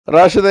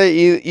റാഷിദെ,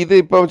 ഇത്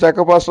ഇപ്പം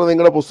ചക്ക പാസ്റ്റർ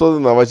നിങ്ങളുടെ പുസ്തകത്തിൽ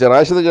നിന്നാണ് വായിച്ചത്.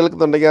 റാഷിദ്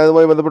കേൾക്കുന്നുണ്ടെങ്കിൽ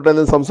അതുമായി ബന്ധപ്പെട്ട്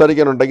എന്തെങ്കിലും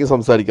സംസാരിക്കാനുണ്ടെങ്കിൽ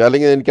സംസാരിക്കുക,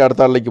 അല്ലെങ്കിൽ എനിക്ക്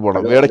അടുത്ത ആളിലേക്ക്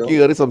പോകണം. ഹലോ ഹലോ ഇടയ്ക്ക്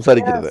കയറി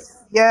സംസാരിക്കരുത്. I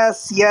am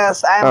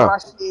ആ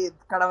Rashid ആ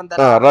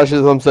Kadavantara.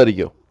 റാഷിദ്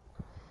സംസാരിക്കോ.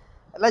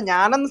 അല്ല,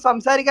 ഞാനൊന്ന്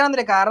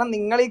സംസാരിക്കാനെന്നില്ല. കാരണം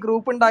നിങ്ങൾ ഈ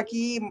ഗ്രൂപ്പ്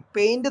ഉണ്ടാക്കി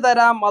പെയിന്റ്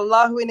തരാം,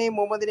 അള്ളാഹുവിനെയും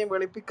മുഹമ്മദിനെയും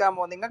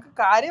വെളുപ്പിക്കാമോ? നിങ്ങൾക്ക്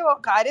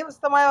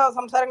കാര്യവസ്തമായ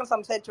സംസാരങ്ങൾ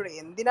സംസാരിച്ചൂടെ?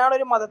 എന്തിനാണ്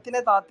ഒരു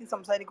മതത്തിനെ താത്തി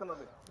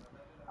സംസാരിക്കുന്നത്?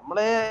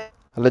 നമ്മള്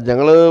അല്ല,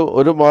 ഞങ്ങൾ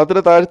ഒരു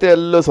മതത്തിനെ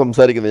താഴ്ത്തിയല്ലോ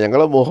സംസാരിക്കുന്നത്.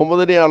 ഞങ്ങൾ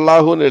മുഹമ്മദിനെ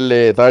അള്ളാഹുവിനല്ലേ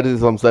താഴ്ത്തി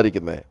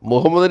സംസാരിക്കുന്നത്.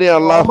 മുഹമ്മദിനെ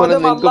അള്ളാഹുവിനെ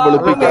മുഹമ്മദും നിങ്ങൾക്ക് അള്ളാഹുവും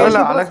വെളുപ്പിക്കാം, അല്ലല്ല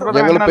യേശു അലക്സ് ക്രിസ്തു. ബ്രദർ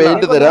ഞങ്ങൾ അങ്ങനല്ല.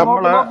 പെയിന്റ് തരാം.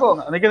 നമ്മള് നോക്കൂ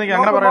നിക്ക്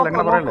അങ്ങനെ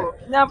പറയല്ലേ.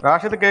 ഞാൻ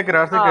റാഷിദ് കേക്ക്.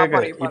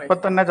 ഇപ്പൊ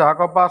തന്നെ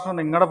ചാക്കോ പാസ്റ്റർ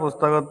നിങ്ങളുടെ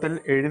പുസ്തകത്തിൽ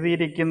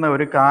എഴുതിയിരിക്കുന്ന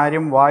ഒരു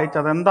കാര്യം വായിച്ച്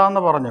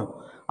അതെന്താന്ന് പറഞ്ഞു.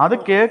 അത്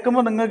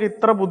കേൾക്കുമ്പോൾ നിങ്ങൾക്ക്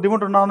ഇത്ര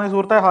ബുദ്ധിമുട്ടുണ്ടാകുന്ന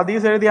സുഹൃത്തെ,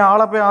 ഹദീസ് എഴുതിയ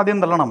ആളെ പോയി ആദ്യം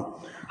തള്ളണം.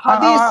 ആ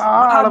ആളെ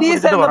ഹദീസ്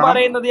പിടിച്ചിട്ട് എന്ന് പറയണം.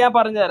 പറയുന്നത് ഞാൻ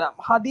പറഞ്ഞുതരാം.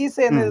 ഹദീസ്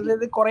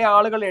എന്നത് കുറെ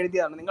ആളുകൾ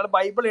എഴുതിയതാണ്. നിങ്ങൾ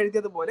ബൈബിൾ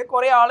എഴുതിയതുപോലെ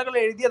കുറെ ആളുകൾ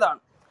എഴുതിയതാണ്.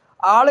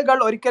 ആളുകൾ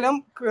ഒരിക്കലും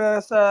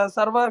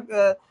സർവ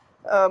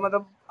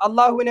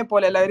അള്ളാഹുവിനെ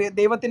പോലെ അല്ല, ഒരു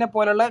ദൈവത്തിനെ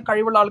പോലുള്ള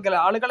കഴിവുള്ള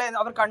ആളുകളെ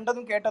അവർ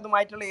കണ്ടതും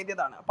കേട്ടതുമായിട്ടുള്ള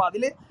എഴുതിയതാണ്. അപ്പൊ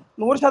അതിൽ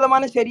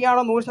 100%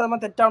 ശരിയാണോ 100%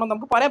 തെറ്റാണോ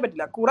നമുക്ക് പറയാൻ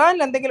പറ്റില്ല.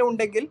 ഖുറാനിൽ എന്തെങ്കിലും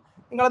ഉണ്ടെങ്കിൽ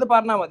നിങ്ങളത്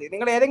പറഞ്ഞാൽ മതി.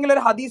 നിങ്ങൾ ഏതെങ്കിലും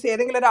ഒരു ഹദീസ്,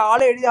 ഏതെങ്കിലും ഒരു ആൾ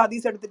എഴുതിയ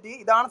ഹദീസ് എടുത്തിട്ട്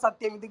ഇതാണ്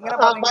സത്യം, ഇതിങ്ങനെ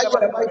പറയാൻ പാടില്ല.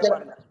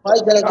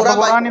 അപ്പൊ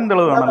ഖുറാനിൻ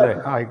തെളിവാണല്ലേ?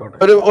 ആയിക്കോട്ടെ.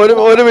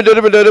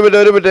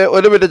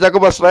 ഒരു മിനിറ്റ് ചക്ക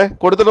പാസ്റ്ററെ,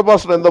 കൊടുത്തിട്ട്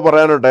പാസ്റ്റർ എന്തോ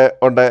പറയാനുണ്ട്.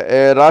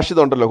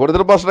 റാഷിദ് ഉണ്ടല്ലോ,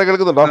 കൊടുത്തിട്ട് പാസ്റ്ററെ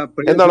കേൾക്കുന്നുണ്ടോ?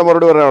 എന്താണ്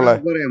മറുപടി പറയാനുള്ളത്?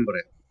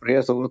 പറയാം. പ്രിയ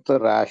സുഹൃത്ത്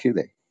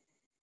റാഷിദെ,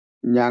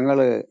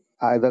 ഞങ്ങള്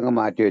ഇതങ്ങ്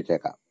മാറ്റി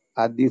വെച്ചേക്കാം,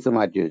 ഹദീസ്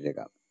മാറ്റി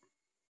വെച്ചേക്കാം.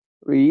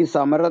 ഈ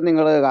സമരം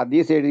നിങ്ങൾ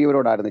ഹദീസ്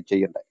എഴുതിയവരോടായിരുന്നു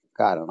ചെയ്യേണ്ടത്.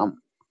 കാരണം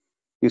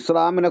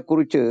ഇസ്ലാമിനെ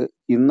കുറിച്ച്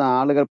ഇന്ന്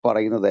ആളുകൾ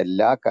പറയുന്നത്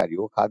എല്ലാ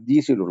കാര്യവും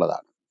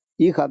ഹദീസിലുള്ളതാണ്.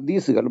 ഈ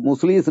ഹദീസുകൾ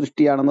മുസ്ലിം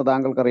സൃഷ്ടിയാണെന്ന്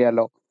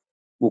താങ്കൾക്കറിയാലോ.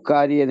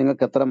 ബുഖാരിയെ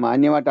നിങ്ങൾക്ക് എത്ര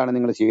മാന്യമായിട്ടാണ്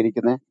നിങ്ങൾ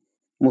സ്വീകരിക്കുന്നത്,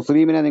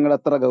 മുസ്ലിമിനെ നിങ്ങൾ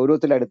എത്ര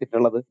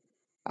ഗൗരവത്തിലെടുത്തിട്ടുള്ളത്.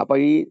 അപ്പൊ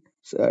ഈ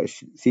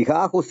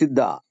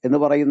സിഹാഹുസിദ്ദ എന്ന്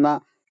പറയുന്ന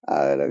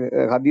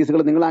ഹദീസുകൾ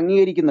നിങ്ങൾ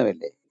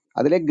അംഗീകരിക്കുന്നവല്ലേ?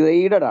 അതിലെ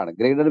ഗ്രേഡഡ് ആണ്.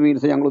 ഗ്രേഡഡ്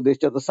മീൻസ് ഞങ്ങൾ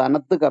ഉദ്ദേശിച്ചത്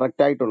സനത്ത്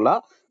കറക്റ്റ് ആയിട്ടുള്ള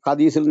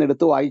ഹദീസിൽ നിന്ന്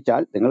എടുത്ത്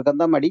വായിച്ചാൽ നിങ്ങൾക്ക്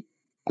എന്താ മടി?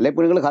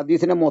 അല്ലെങ്കിൽ നിങ്ങൾ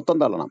ഹദീസിനെ മൊത്തം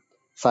തള്ളണം.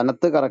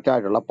 സനത്ത് കറക്റ്റ്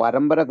ആയിട്ടുള്ള,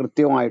 പരമ്പര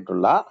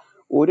കൃത്യമായിട്ടുള്ള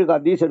ഒരു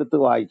ഹദീസ് എടുത്ത്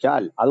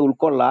വായിച്ചാൽ അത്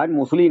ഉൾക്കൊള്ളാൻ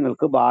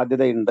മുസ്ലിങ്ങൾക്ക്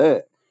ബാധ്യതയുണ്ട്.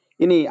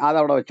 ഇനി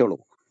അതവിടെ വെച്ചോളൂ.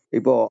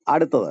 ഇപ്പോ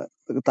അടുത്തത്,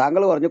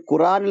 താങ്കൾ പറഞ്ഞു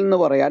ഖുറാനിൽ നിന്ന്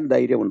പറയാൻ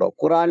ധൈര്യമുണ്ടോ?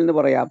 ഖുറാനിൽ നിന്ന്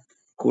പറയാം.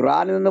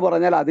 ഖുറാനിൽ നിന്ന്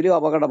പറഞ്ഞാൽ അതിലും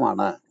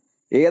അപകടമാണ്.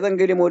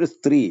 ഏതെങ്കിലും ഒരു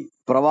സ്ത്രീ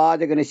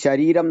പ്രവാചകന്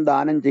ശരീരം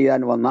ദാനം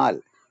ചെയ്യാൻ വന്നാൽ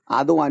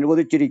അതും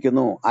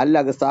അനുവദിച്ചിരിക്കുന്നു. അൽ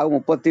അഹ്സാബ്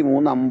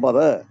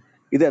 33:50.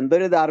 ഇത്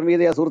എന്തൊരു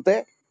ധാർമ്മികതയാ സുഹൃത്തെ?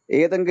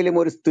 ഏതെങ്കിലും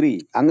ഒരു സ്ത്രീ,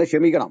 അങ്ങ്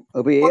ക്ഷമിക്കണം,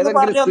 ഇപ്പൊ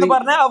ഏതെങ്കിലും സ്ത്രീ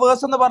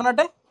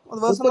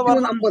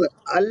 33:50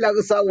 അൽ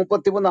അഹ്സാബ്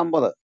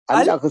 33:50.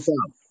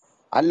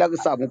 അൽ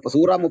അഹ്സാബ്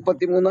സൂറ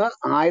 33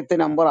 ആയത്ത്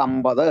നമ്പർ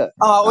 50.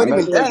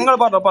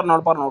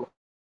 പറഞ്ഞോളൂ.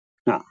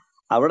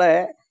 അവിടെ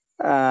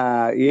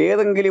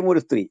ഏതെങ്കിലും ഒരു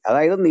സ്ത്രീ,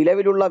 അതായത്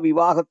നിലവിലുള്ള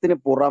വിവാഹത്തിന്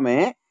പുറമെ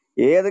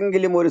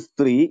ഏതെങ്കിലും ഒരു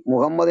സ്ത്രീ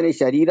മുഹമ്മദിന്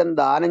ശരീരം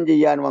ദാനം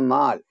ചെയ്യാൻ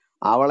വന്നാൽ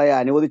അവളെ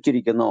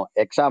അനുവദിച്ചിരിക്കുന്നു.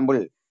 എക്സാമ്പിൾ,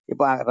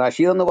 ഇപ്പൊ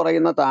റഷീദ് എന്ന്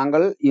പറയുന്ന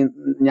താങ്കൾ,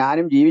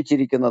 ഞാനും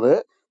ജീവിച്ചിരിക്കുന്നത്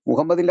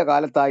മുഹമ്മദിന്റെ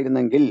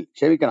കാലത്തായിരുന്നെങ്കിൽ,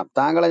 ക്ഷമിക്കണം,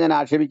 താങ്കളെ ഞാൻ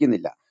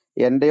ആക്ഷേപിക്കുന്നില്ല,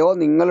 എന്റെയോ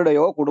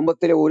നിങ്ങളുടെയോ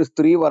കുടുംബത്തിലെ ഒരു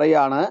സ്ത്രീ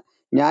പറയാണ്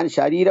ഞാൻ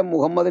ശരീരം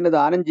മുഹമ്മദിന്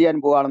ദാനം ചെയ്യാൻ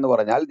പോവാണെന്ന്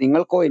പറഞ്ഞാൽ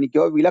നിങ്ങൾക്കോ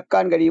എനിക്കോ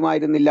വിലക്കാൻ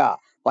കഴിയുമായിരുന്നില്ല.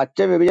 പച്ച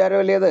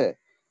വ്യഭിചാരമല്ലേ അത്?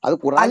 അത്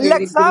ഖുറാൻ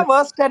 33:50.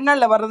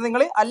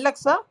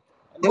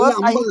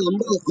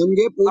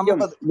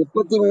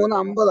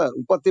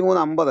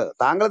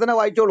 താങ്കൾ തന്നെ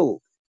വായിച്ചോളൂ.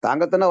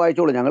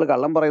 ഞങ്ങൾ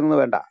കള്ളം പറയുന്നത്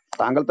വേണ്ട,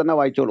 താങ്കൾ തന്നെ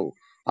വായിച്ചോളൂ.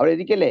 അവിടെ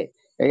ഇരിക്കല്ലേ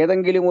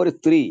ഏതെങ്കിലും ഒരു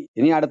സ്ത്രീ.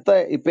 ഇനി അടുത്ത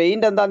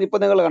പെയിന്റ് എന്താന്ന് ഇപ്പൊ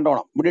നിങ്ങൾ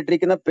കണ്ടോണം. ഇവിടെ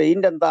ഇട്ടിരിക്കുന്ന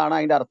പെയിന്റ് എന്താണ്,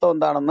 അതിന്റെ അർത്ഥം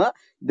എന്താണെന്ന്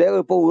ഇദ്ദേഹം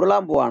ഇപ്പൊ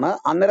ഉരുളാൻ പോവാണ്.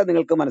 അന്നേരം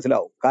നിങ്ങൾക്ക്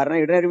മനസ്സിലാവും. കാരണം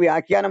ഇതിനൊരു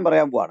വ്യാഖ്യാനം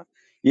പറയാൻ പോവാണ്.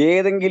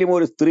 ഏതെങ്കിലും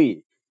ഒരു സ്ത്രീ,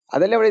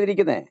 അതല്ലേ ഇവിടെ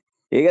ഇരിക്കുന്നേ,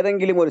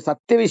 ഏതെങ്കിലും ഒരു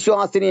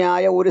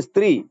സത്യവിശ്വാസിനിയായ ഒരു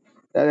സ്ത്രീ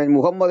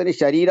മുഹമ്മദിന്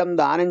ശരീരം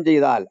ദാനം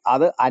ചെയ്താൽ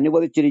അത്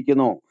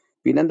അനുവദിച്ചിരിക്കുന്നു.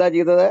 പിന്നെന്താ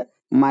ചെയ്തത്?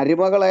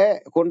 മരുമകളെ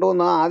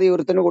കൊണ്ടുവന്ന് ആദ്യ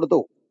ഒരുത്തിന് കൊടുത്തു.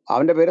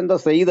 അവന്റെ പേരെന്താ?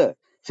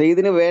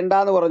 സെയ്ദിന്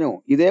വേണ്ടാന്ന് പറഞ്ഞു.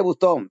 ഇതേ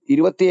പുസ്തകം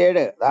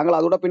 27, താങ്കൾ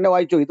അതുകൂടെ പിന്നെ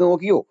വായിച്ചു. ഇത്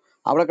നോക്കിയോ?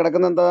 അവിടെ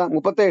കിടക്കുന്ന എന്താ?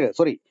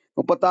 36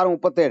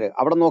 37.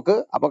 അവിടെ നോക്ക്,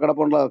 അപ്പൊ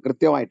കിടപ്പുള്ള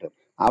കൃത്യമായിട്ട്.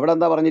 അവിടെ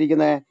എന്താ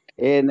പറഞ്ഞിരിക്കുന്നത്?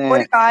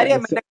 ഒരു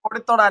കാര്യം എന്റെ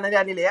കൊടുത്തോട്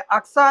അനിലെ,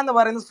 അക്സ എന്ന്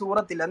പറയുന്ന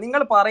സൂറത്തില്ല.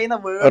 നിങ്ങൾ പറയുന്ന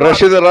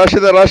റാഷിദ്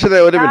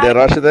ഒരു മിനിറ്റ്.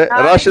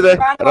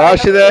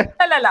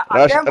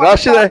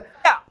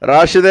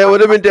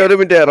 ഒരു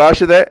മിനിറ്റ്.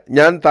 റാഷിദെ,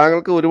 ഞാൻ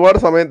താങ്കൾക്ക് ഒരുപാട്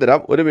സമയം തരാം.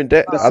 ഒരു മിനിറ്റ്.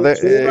 അത്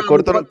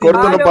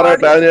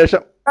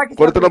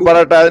കൊടുത്തിടം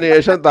പറയട്ടെ,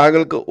 അതിനുശേഷം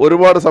താങ്കൾക്ക്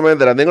ഒരുപാട് സമയം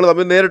തരാം. നിങ്ങൾ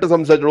തമ്മിൽ നേരിട്ട്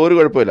സംസാരിച്ചോളൂ, ഒരു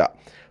കുഴപ്പമില്ല.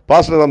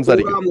 പാസ്റ്റർ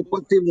സംസാരിക്കും.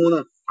 33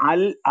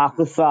 അൽ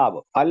അഹ്സാബ്,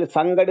 അൽ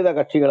സംഘടിത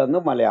കക്ഷികളെന്ന്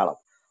മലയാളം.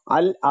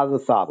 അൽ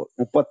അഹ്സാബ്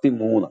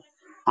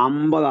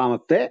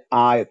 33:50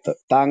 ആയത്ത്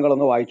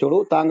താങ്കളൊന്ന് വായിച്ചോളൂ.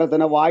 താങ്കൾ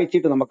തന്നെ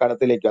വായിച്ചിട്ട് നമുക്ക്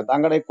അടുത്തിലേക്ക് പോകാം.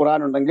 താങ്കളുടെ ഖുറാൻ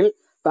ഉണ്ടെങ്കിൽ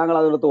താങ്കൾ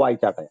അതെടുത്ത്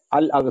വായിച്ചാട്ടെ.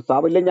 അൽ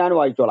അഹ്സാബ്. ഇല്ല, ഞാൻ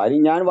വായിച്ചോളാം. ഇനി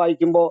ഞാൻ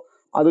വായിക്കുമ്പോൾ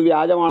അത്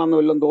വ്യാജമാണെന്ന്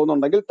വല്ലതും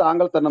തോന്നുന്നുണ്ടെങ്കിൽ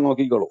താങ്കൾ തന്നെ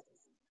നോക്കിക്കോളൂ.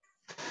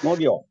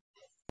 നോക്കിയോ?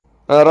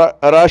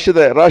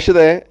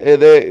 റാഷിദെ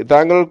ഇത്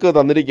താങ്കൾക്ക്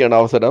തന്നിരിക്കുകയാണ്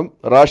അവസരം.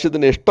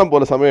 റാഷിദിന് ഇഷ്ടം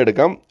പോലെ സമയം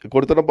എടുക്കാം.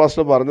 കൊടുത്തിടം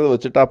പാസ്റ്റർ പറഞ്ഞത്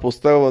വെച്ചിട്ട് ആ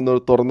പുസ്തകം ഒന്ന്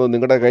തുറന്ന്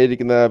നിങ്ങളുടെ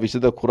കയ്യിരിക്കുന്ന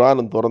വിശുദ്ധ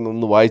ഖുർആൻ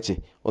തുറന്ന് വായിച്ച്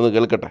ഒന്ന്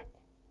കേൾക്കട്ടെ.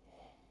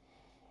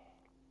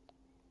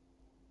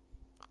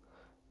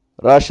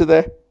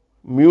 റാഷിദെ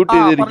മ്യൂട്ട്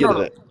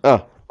ചെയ്തിരിക്കരുത്.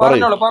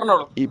 പറയൂ.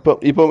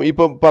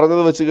 ഇപ്പം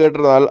പറഞ്ഞത് വെച്ച്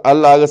കേട്ടിരുന്നാൽ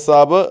അൽ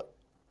അഹ്സാബ്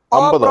O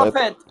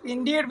prophet,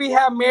 indeed we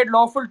have made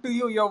lawful to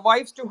you your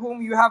wives to whom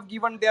you have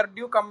given their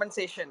due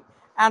compensation,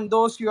 and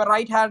those your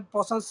right hand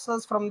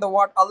possesses from the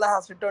what Allah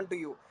has returned to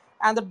you,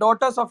 and the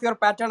daughters of your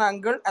paternal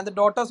uncle, and the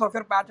daughters of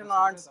your paternal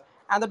aunts,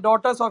 and the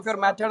daughters of your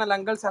maternal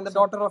uncles, and the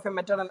daughter of your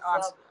maternal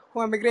aunts, who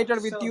emigrated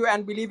with you, and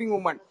believing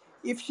woman,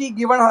 if she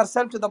given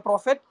herself to the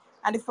prophet,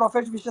 and if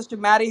prophet wishes to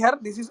marry her,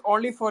 this is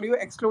only for you,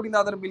 excluding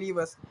the other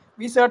believers.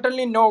 We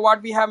certainly know what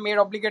we have made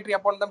obligatory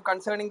upon them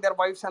concerning their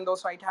wives and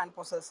those right hand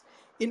possess,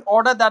 in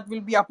order that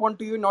will be upon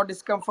to you no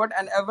discomfort,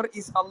 and ever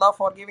is Allah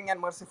forgiving and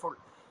merciful.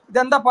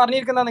 ഇതെന്താ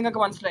പറഞ്ഞിരിക്കുന്നത്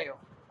നിങ്ങൾക്ക് മനസ്സിലായോ?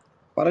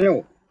 പറഞ്ഞോ?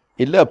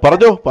 ഇല്ല,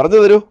 പറഞ്ഞു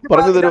തരൂ.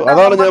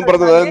 അതാണ് ഞാൻ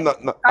പറഞ്ഞത്.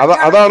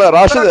 അതാണ്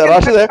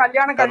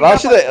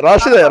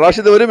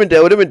റാഷിദ് ഒരു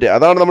മിനിറ്റ്.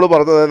 അതാണ് നമ്മൾ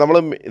പറഞ്ഞത്.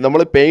 നമ്മൾ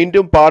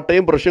പെയിന്റും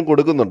പാട്ടയും ബ്രഷും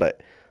കൊടുക്കുന്നുണ്ട്.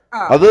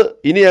 അത്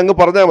ഇനി അങ്ങ്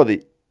പറഞ്ഞാൽ മതി.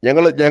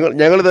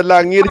 ഞങ്ങൾ ഇതെല്ലാം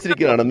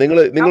അംഗീകരിച്ചിരിക്കുകയാണ്.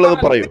 നിങ്ങളത്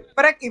പറയൂ.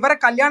 ഇവരെ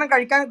കല്യാണം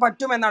കഴിക്കാൻ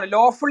പറ്റുമെന്നാണ്,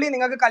 ലോഫുള്ളി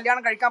നിങ്ങൾക്ക്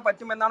കല്യാണം കഴിക്കാൻ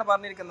പറ്റുമെന്നാണ്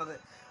പറഞ്ഞിരിക്കുന്നത്.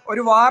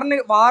 ഒരു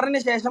വാറിന്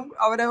ശേഷം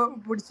അവരെ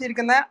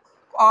പിടിച്ചിരിക്കുന്ന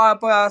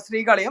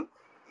സ്ത്രീകളെയും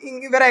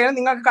ഇവരെയും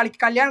നിങ്ങൾക്ക്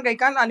കല്യാണം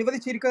കഴിക്കാൻ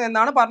അനുവദിച്ചിരിക്കുന്നു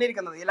എന്നാണ്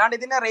പറഞ്ഞിരിക്കുന്നത്. അല്ലാണ്ട്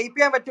ഇതിനെ റേപ്പ്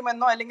ചെയ്യാൻ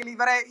പറ്റുമെന്നോ അല്ലെങ്കിൽ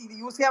ഇവരെ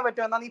യൂസ് ചെയ്യാൻ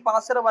പറ്റുമെന്നാണ് ഈ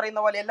പാസ്റ്റർ പറയുന്ന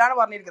പോലെ എല്ലാണ്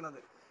പറഞ്ഞിരിക്കുന്നത്.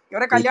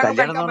 ഇവരെ കല്യാണം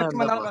കഴിക്കാൻ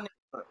പറ്റുമെന്നാണ്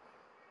പറഞ്ഞിരിക്കുന്നത്.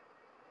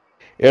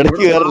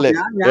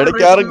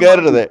 ഇടയ്ക്ക് ആരും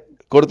കയറരുത്.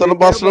 കൊടുത്തോളം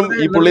പാസ്റ്ററും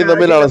ഈ പുള്ളിയും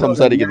തമ്മിലാണ്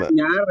സംസാരിക്കുന്നത്.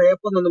 ഞാൻ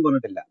റേപ്പൊന്നും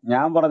പറഞ്ഞിട്ടില്ല.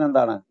 ഞാൻ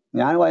പറഞ്ഞെന്താണ്,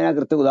 ഞാൻ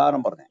കൃത്യ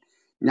ഉദാഹരണം പറഞ്ഞേ.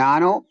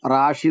 ഞാനോ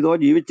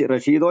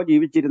റഷീദോ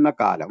ജീവിച്ചിരുന്ന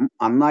കാലം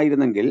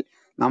അന്നായിരുന്നെങ്കിൽ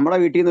നമ്മുടെ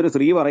വീട്ടിൽ നിന്ന് ഒരു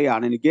സ്ത്രീ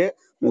പറയാണ് എനിക്ക്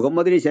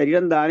മുഹമ്മദിന്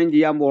ശരീരം ദാനം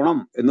ചെയ്യാൻ പോണം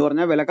എന്ന്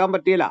പറഞ്ഞാൽ വിലക്കാൻ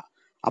പറ്റിയില്ല.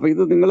 അപ്പൊ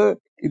ഇത്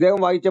ഇദ്ദേഹം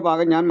വായിച്ച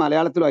ഭാഗം ഞാൻ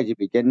മലയാളത്തിൽ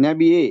വായിച്ചിപ്പിക്കാം.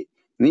 നബിയെ,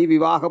 നീ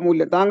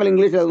വിവാഹമൂല്യം, താങ്കൾ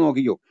ഇംഗ്ലീഷിൽ അത്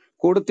നോക്കിക്കോ.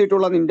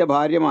 കൊടുത്തിട്ടുള്ള നിന്റെ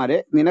ഭാര്യമാരെ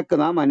നിനക്ക്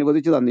നാം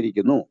അനുവദിച്ചു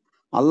തന്നിരിക്കുന്നു.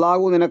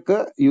 അള്ളാഹു നിനക്ക്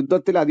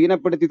യുദ്ധത്തിൽ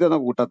അധീനപ്പെടുത്തി തന്ന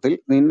കൂട്ടത്തിൽ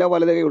നിന്റെ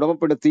വലതുകൈ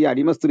ഉടമപ്പെടുത്തിയ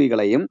അടിമ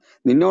സ്ത്രീകളെയും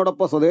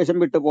നിന്നോടൊപ്പം സ്വദേശം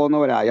വിട്ടു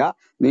പോകുന്നവരായ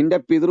നിന്റെ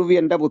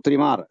പിതൃവ്യന്റെ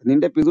പുത്രിമാർ,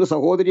 നിന്റെ പിതൃ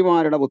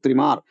സഹോദരിമാരുടെ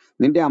പുത്രിമാർ,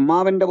 നിന്റെ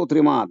അമ്മാവന്റെ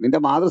പുത്രിമാർ, നിന്റെ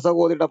മാതൃ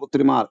സഹോദരിയുടെ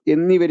പുത്രിമാർ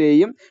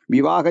എന്നിവരെയും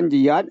വിവാഹം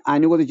ചെയ്യാൻ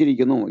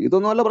അനുവദിച്ചിരിക്കുന്നു.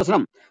 ഇതൊന്നുമല്ല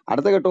പ്രശ്നം.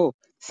 അടുത്ത കേട്ടോ,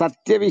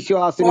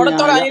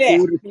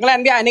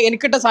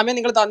 എനിക്കിട്ട സമയം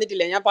നിങ്ങൾ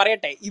തന്നിട്ടില്ല. ഞാൻ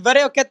പറയട്ടെ,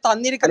 ഇവരെയൊക്കെ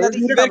തന്നിരിക്കുന്നത്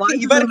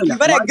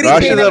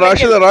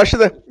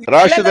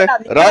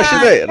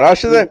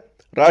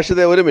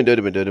റാഷിദെ ഒരു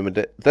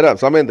മിനിറ്റ് തരാം,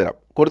 സമയം തരാം.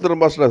 കൊടുത്തിട്ടും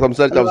പാസ്റ്റർ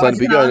സംസാരിച്ച്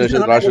അവസാനിപ്പിക്കും.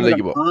 അതിനുശേഷം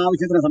റാഷിദിലേക്ക് പോകും.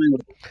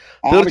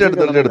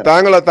 തീർച്ചയായിട്ടും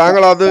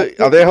താങ്കൾ അത്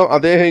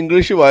അദ്ദേഹം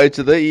ഇംഗ്ലീഷ്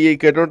വായിച്ചത് ഈ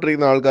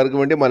കേട്ടോണ്ടിരിക്കുന്ന ആൾക്കാർക്ക്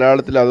വേണ്ടി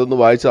മലയാളത്തിൽ അതൊന്ന്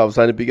വായിച്ച്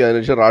അവസാനിപ്പിക്കുക.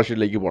 അതിനുശേഷം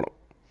റാഷിദിലേക്ക് പോകണം.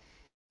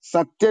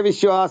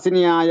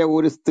 സത്യവിശ്വാസിനിയായ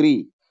ഒരു സ്ത്രീ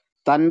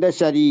തന്റെ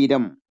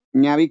ശരീരം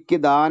നബിക്ക്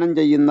ദാനം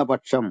ചെയ്യുന്ന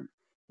പക്ഷം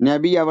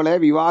നബി അവളെ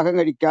വിവാഹം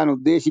കഴിക്കാൻ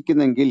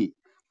ഉദ്ദേശിക്കുന്നെങ്കിൽ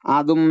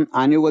അതും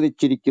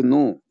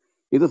അനുവദിച്ചിരിക്കുന്നു.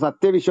 ഇത്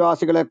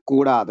സത്യവിശ്വാസികളെ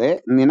കൂടാതെ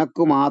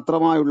നിനക്ക്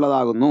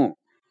മാത്രമായുള്ളതാകുന്നു.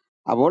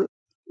 അപ്പോൾ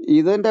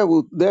ഇതിന്റെ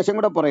ഉദ്ദേശം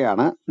കൂടെ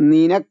പറയാണ്,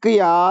 നിനക്ക്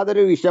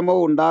യാതൊരു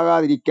വിഷമവും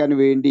ഉണ്ടാകാതിരിക്കാൻ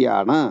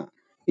വേണ്ടിയാണ്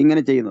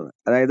ഇങ്ങനെ ചെയ്യുന്നത്.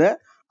 അതായത്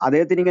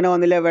അദ്ദേഹത്തിന് ഇങ്ങനെ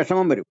വന്നില്ലേ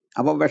വിഷമം വരും.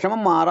 അപ്പൊ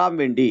വിഷമം മാറാൻ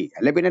വേണ്ടി,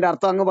 അല്ലെ പിന്നെ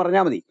അർത്ഥം അങ്ങ്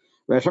പറഞ്ഞാൽ മതി.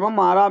 വിഷമം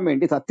മാറാൻ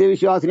വേണ്ടി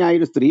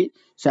സത്യവിശ്വാസിനിയായൊരു സ്ത്രീ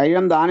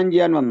ശരീരം ദാനം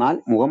ചെയ്യാൻ വന്നാൽ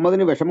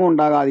മുഹമ്മദിന് വിഷമം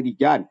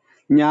ഉണ്ടാകാതിരിക്കാൻ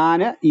ഞാൻ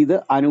ഇത്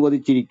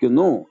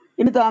അനുവദിച്ചിരിക്കുന്നു.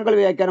 ഇനി താങ്കൾ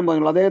വ്യാഖ്യാനം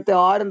പറഞ്ഞോളൂ. അദ്ദേഹത്തെ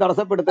ആരും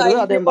തടസ്സപ്പെടുത്തരുത്.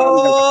 അദ്ദേഹം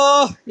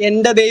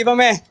എന്റെ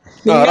ദൈവമേ,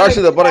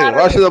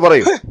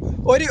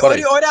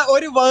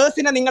 ഒരു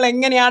വേഴ്സിനെ നിങ്ങൾ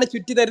എങ്ങനെയാണ്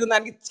ചുറ്റി തരുന്നത്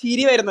എനിക്ക്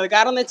ചിരി വരുന്നത്.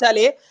 കാരണം എന്ന്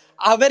വെച്ചാല്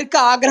അവർക്ക്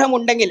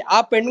ആഗ്രഹമുണ്ടെങ്കിൽ, ആ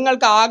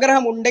പെണ്ണുങ്ങൾക്ക്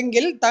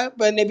ആഗ്രഹമുണ്ടെങ്കിൽ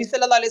നബി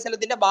സല്ലല്ലാഹു അലൈഹി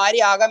വസല്ലത്തിന്റെ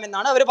ഭാര്യ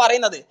ആകാമെന്നാണ് അവർ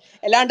പറയുന്നത്.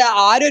 അല്ലാണ്ട്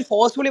ആരും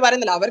ഫോഴ്സ്ഫുള്ളി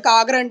പറയുന്നില്ല. അവർക്ക്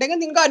ആഗ്രഹം ഉണ്ടെങ്കിൽ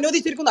നിങ്ങൾക്ക്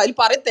അനുവദിച്ചിരിക്കുന്നു. അതിൽ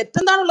പറയും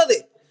തെറ്റെന്താണുള്ളത്?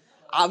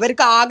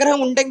 അവർക്ക്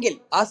ആഗ്രഹമുണ്ടെങ്കിൽ,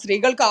 ആ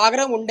സ്ത്രീകൾക്ക്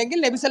ആഗ്രഹമുണ്ടെങ്കിൽ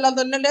നബി സല്ലല്ലാഹു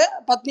അലൈഹി വസല്ലമയുടെ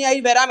പത്നിയായി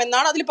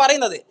വരാമെന്നാണ് അതിൽ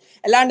പറയുന്നത്.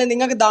 അല്ലാണ്ട്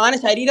നിങ്ങൾക്ക്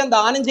ശരീരം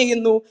ദാനം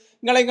ചെയ്യുന്നു,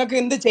 നിങ്ങൾക്ക്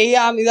എന്ത്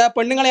ചെയ്യാം, ഇത്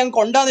പെണ്ണുങ്ങളെ ഞങ്ങൾ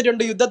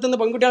കൊണ്ടുവന്നിട്ടുണ്ട്, യുദ്ധത്തിൽ നിന്ന്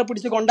പെൺകുട്ടികളെ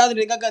പിടിച്ച്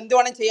കൊണ്ടുവന്നിട്ടുണ്ട്, നിങ്ങൾക്ക് എന്ത്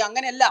വേണം ചെയ്യാം,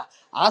 അങ്ങനെയല്ല.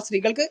 ആ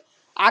സ്ത്രീകൾക്ക്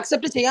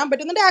ആക്സെപ്റ്റ് ചെയ്യാൻ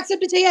പറ്റുന്നുണ്ട്,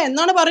 ആക്സെപ്റ്റ് ചെയ്യാം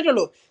എന്നാണ്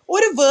പറഞ്ഞിട്ടുള്ളൂ.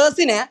 ഒരു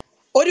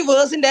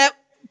വേഴ്സിന്റെ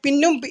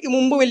പിന്നും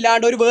മുമ്പും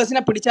ഇല്ലാണ്ട് ഒരു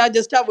വേഴ്സിനെ പിടിച്ചാൽ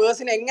ജസ്റ്റ് ആ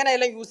വേഴ്സിനെ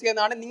എങ്ങനെയെല്ലാം യൂസ്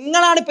ചെയ്യുന്നതാണ്.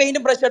 നിങ്ങളാണ്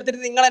പെയിന്റും ബ്രഷ് എടുത്തിട്ട്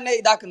നിങ്ങൾ തന്നെ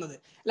ഇതാക്കുന്നത്,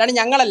 അല്ലാണ്ട്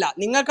ഞങ്ങളല്ല.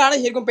 നിങ്ങൾക്കാണ്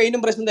ശരിക്കും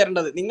പെയിന്റും ബ്രഷും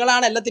തരേണ്ടത്.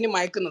 നിങ്ങളാണ് എല്ലാത്തിനും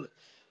മയക്കുന്നത്.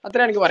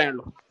 അത്രേ എനിക്ക്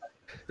പറയാനുള്ളൂ.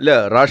 ഇല്ല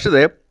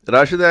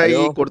റാഷിദ ഈ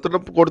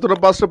കൊടുത്തിടം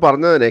പാസ്റ്റർ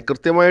പറഞ്ഞതിനെ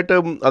കൃത്യമായിട്ട്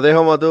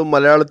അദ്ദേഹം അത്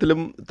മലയാളത്തിലും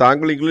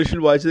താങ്കൾ ഇംഗ്ലീഷിൽ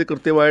വായിച്ചത്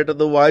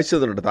കൃത്യമായിട്ടത് വായിച്ചു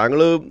തന്നിട്ടുണ്ട്.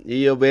 താങ്കൾ ഈ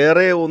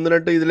വേറെ ഒന്ന്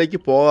രണ്ട് ഇതിലേക്ക്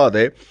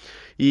പോകാതെ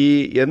ഈ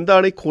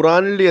എന്താണ് ഈ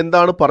ഖുറാനിൽ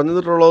എന്താണ്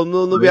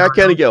പറഞ്ഞിട്ടുള്ളതെന്ന്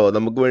വ്യാഖ്യാനിക്കാവോ?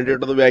 നമുക്ക്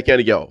വേണ്ടിയിട്ടൊന്ന്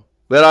വ്യാഖ്യാനിക്കാവോ?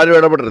 വേറെ ആരും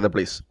ഇടപെടരുത്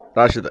പ്ലീസ്.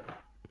 റാഷിദ്.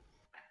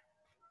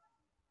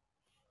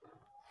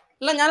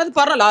 അല്ല, ഞാനത്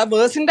പറഞ്ഞല്ലോ. ആ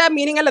വേഴ്സിന്റെ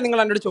മീനിങ് അല്ല നിങ്ങൾ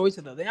എന്നോട്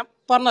ചോദിച്ചത്. അത് ഞാൻ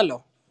പറഞ്ഞല്ലോ,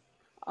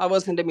 ആ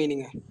വേഴ്സിന്റെ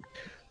മീനിങ്.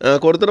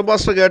 കൊടുത്തിട്ട്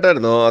പാസ്റ്റർ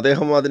കേട്ടായിരുന്നോ?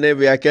 അദ്ദേഹം അതിനെ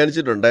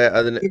വ്യാഖ്യാനിച്ചിട്ടുണ്ട്.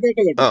 അതിന്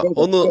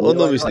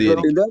ഒന്ന്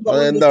വിശദീകരിക്കും, ഇദ്ദേഹം അത്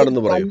പറഞ്ഞ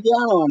എന്താണെന്ന് പറയും.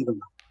 കല്യാണമാണ്.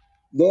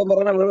 ഇദ്ദേഹം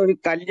പറഞ്ഞ വേറെ ഒരു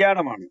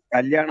കല്യാണമാണ്,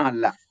 കല്യാണം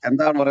അല്ല.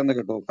 എന്താണ് പറയുന്നത്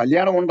കേട്ടോ?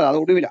 കല്യാണമുണ്ട്, അത്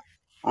ഒടുവില.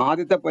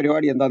 ആദ്യത്തെ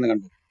പരിപാടി എന്താന്ന്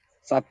കണ്ടു?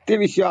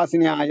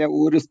 സത്യവിശ്വാസിനിയായ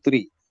ഒരു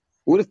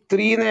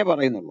സ്ത്രീനെ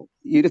പറയുന്നുള്ളൂ.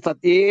 ഈ ഒരു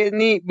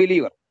എനി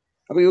ബിലീവർ.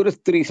 അപ്പൊ ഈ ഒരു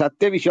സ്ത്രീ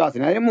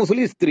സത്യവിശ്വാസിനി, അതായത്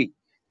മുസ്ലിം സ്ത്രീ,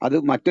 അത്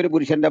മറ്റൊരു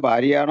പുരുഷന്റെ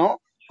ഭാര്യയാണോ,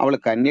 അവൾ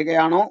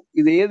കന്യകയാണോ,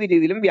 ഇത് ഏത്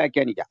രീതിയിലും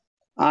വ്യാഖ്യാനിക്കാം.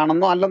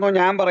 ആണെന്നോ അല്ലെന്നോ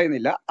ഞാൻ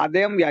പറയുന്നില്ല,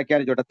 അദ്ദേഹം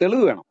വ്യാഖ്യാനിച്ചോട്ടെ,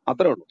 തെളിവ് വേണം,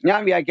 അത്രേ ഉള്ളൂ. ഞാൻ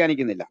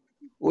വ്യാഖ്യാനിക്കുന്നില്ല.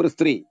 ഒരു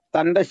സ്ത്രീ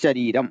തന്റെ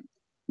ശരീരം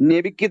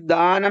നബിക്ക്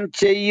ദാനം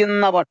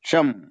ചെയ്യുന്ന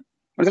പക്ഷം,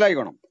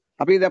 മനസ്സിലായിക്കോണം.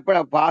 അപ്പൊ ഇത്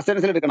എപ്പോഴാ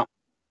പാസ്റ്റൻസിൽ എടുക്കണം?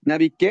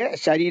 നബിക്ക്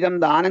ശരീരം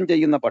ദാനം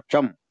ചെയ്യുന്ന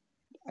പക്ഷം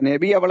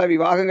നബി അവളെ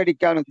വിവാഹം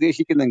കഴിക്കാൻ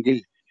ഉദ്ദേശിക്കുന്നെങ്കിൽ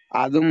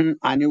അതും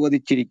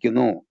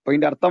അനുവദിച്ചിരിക്കുന്നു. അപ്പൊ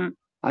ഇതിന്റെ അർത്ഥം,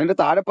 അതിന്റെ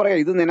താഴെ പറയാ,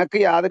 ഇത് നിനക്ക്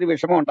യാതൊരു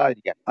വിഷമം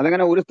ഉണ്ടാതിരിക്കാൻ.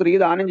 അതങ്ങനെ ഒരു സ്ത്രീ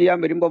ദാനം ചെയ്യാൻ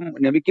വരുമ്പം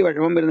നബിക്ക്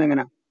വിഷമം വരുന്നത്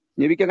എങ്ങനെ?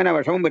 നബിക്ക് എങ്ങനെ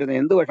വിഷമം വരുന്നത്?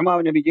 എന്ത്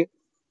വിഷമാവും നബിക്ക്?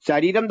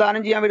 ശരീരം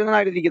ദാനം ചെയ്യാൻ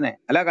വരുന്നതായിരിക്കുന്നത്,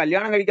 അല്ല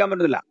കല്യാണം കഴിക്കാൻ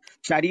പറ്റുന്നില്ല.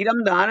 ശരീരം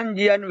ദാനം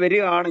ചെയ്യാൻ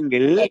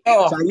വരികയാണെങ്കിൽ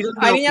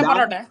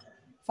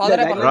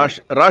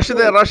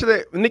റാഷിദെ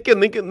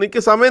നിക്ക്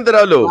സമയം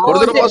തരാമല്ലോ.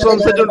 കൊടുത്തിട്ട് പാസ്റ്റർ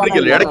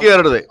സംസാരിച്ചോണ്ടിരിക്കല്ലേ, ഇടയ്ക്ക്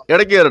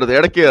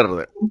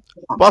കയറരുത്.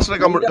 പാസ്റ്റർ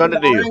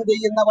കണ്ടിന്യൂ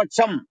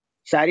ചെയ്യും.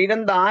 ശരീരം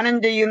ദാനം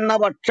ചെയ്യുന്ന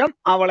പക്ഷം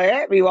അവളെ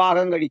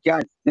വിവാഹം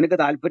കഴിക്കാൻ നിനക്ക്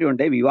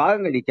താല്പര്യമുണ്ട്, വിവാഹം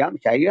കഴിക്കാം.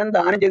 ശരീരം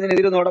ദാനം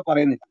ചെയ്യുന്നതിനെതിരൊന്നും അവിടെ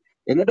പറയുന്നില്ല.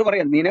 എന്നിട്ട്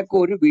പറയാം,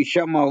 നിനക്കൊരു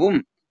വിഷമവും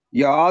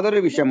യാതൊരു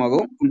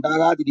വിഷമവും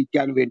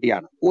ഉണ്ടാകാതിരിക്കാൻ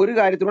വേണ്ടിയാണ്. ഒരു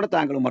കാര്യത്തിലൂടെ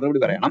താങ്കൾ മറുപടി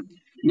പറയണം.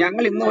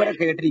 ഞങ്ങൾ ഇന്ന് വരെ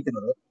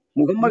കേട്ടിരിക്കുന്നത്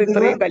മുഹമ്മദ്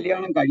ഇത്രയും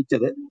കല്യാണം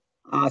കഴിച്ചത്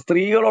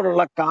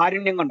സ്ത്രീകളോടുള്ള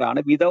കാരുണ്യം കൊണ്ടാണ്.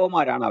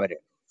 വിധവമാരാണ് അവര്.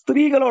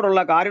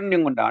 സ്ത്രീകളോടുള്ള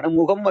കാരുണ്യം കൊണ്ടാണ്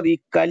മുഹമ്മദ് ഈ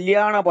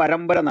കല്യാണ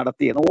പരമ്പര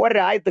നടത്തിയത്.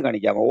 ഒരായത്ത്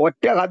കാണിക്കാമോ?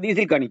 ഒറ്റ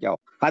ഹദീസിൽ കാണിക്കാമോ?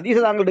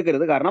 ഹദീസ് താങ്കൾ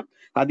എടുക്കരുത്, കാരണം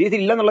ഹദീസ്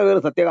ഇല്ലെന്നുള്ള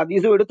വേറെ സത്യം.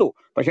 ഹദീസും എടുത്തു,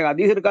 പക്ഷെ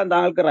ഹദീസ് എടുക്കാൻ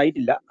താങ്കൾക്ക്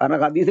റൈറ്റ് ഇല്ല, കാരണം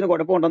ഹദീസിന്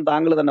കുഴപ്പമുണ്ടെന്ന്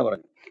താങ്കൾ തന്നെ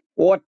പറഞ്ഞു.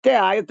 ഒറ്റ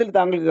ആയത്തിൽ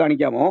താങ്കൾക്ക്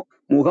കാണിക്കാമോ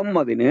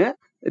മുഹമ്മദിന്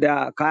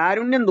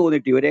കാരുണ്യം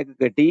തോന്നിയിട്ട് ഇവരെയൊക്കെ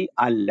കെട്ടി?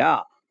 അല്ല,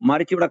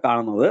 മറിച്ച് ഇവിടെ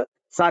കാണുന്നത്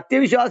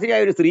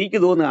സത്യവിശ്വാസിയായ ഒരു സ്ത്രീക്ക്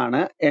തോന്നുകയാണ്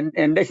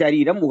എന്റെ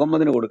ശരീരം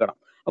മുഹമ്മദിന് കൊടുക്കണം.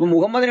 അപ്പൊ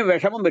മുഹമ്മദിന്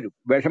വിഷമം വരും.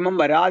 വിഷമം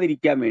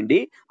വരാതിരിക്കാൻ വേണ്ടി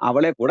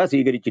അവളെ കൂടെ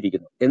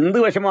സ്വീകരിച്ചിരിക്കുന്നു. എന്ത്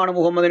വിഷമമാണ്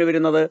മുഹമ്മദിന്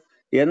വരുന്നത്?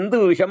 എന്ത്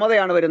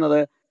വിഷമതയാണ് വരുന്നത്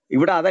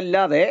ഇവിടെ?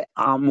 അതല്ലാതെ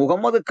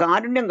മുഹമ്മദ്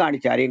കാരുണ്യം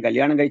കാണിച്ച ആരെയും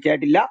കല്യാണം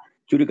കഴിച്ചായിട്ടില്ല.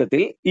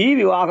 ചുരുക്കത്തിൽ ഈ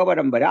വിവാഹ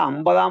പരമ്പര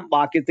 50-ാം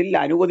വാക്യത്തിൽ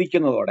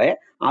അനുവദിക്കുന്നതോടെ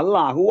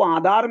അള്ളാഹു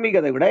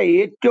അധാർമികതയുടെ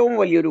ഏറ്റവും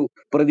വലിയൊരു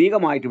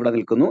പ്രതീകമായിട്ട് ഇവിടെ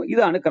നിൽക്കുന്നു.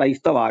 ഇതാണ്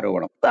ക്രൈസ്തവ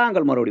ആരോപണം.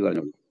 താങ്കൾ മറുപടി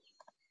പറഞ്ഞോളൂ.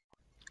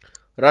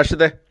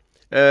 റാഷിദെ,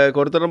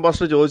 കൊടുത്തരം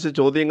പാസ്റ്റർ ചോദിച്ച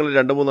ചോദ്യങ്ങൾ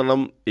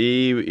 2-3 ഈ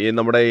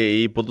നമ്മുടെ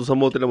ഈ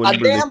പൊതുസമൂഹത്തിന്റെ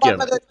മുൻപിൽ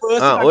നിൽക്കുകയാണ്.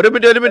 ഒരു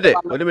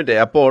മിനിറ്റ്.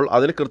 അപ്പോൾ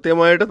അതിന്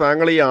കൃത്യമായിട്ട്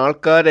താങ്കൾ ഈ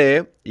ആൾക്കാരെ,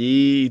 ഈ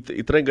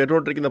ഇത്രയും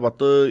കേട്ടുകൊണ്ടിരിക്കുന്ന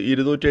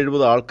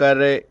 270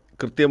 ആൾക്കാരെ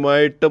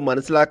കൃത്യമായിട്ട്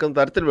മനസ്സിലാക്കുന്ന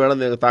തരത്തിൽ വേണം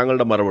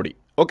താങ്കളുടെ മറുപടി.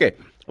 ഓക്കെ,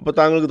 അപ്പൊ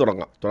താങ്കൾക്ക്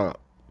തുടങ്ങാം.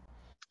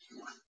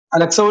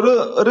 അലക്സ,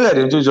 ഒരു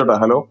കാര്യം ചോദിച്ചോട്ടെ?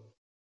 ഹലോ,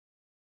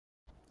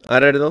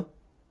 ആരായിരുന്നു?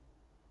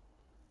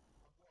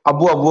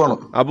 അബു ആണ്.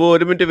 അബു,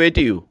 ഒരു മിനിറ്റ്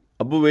വെയിറ്റ്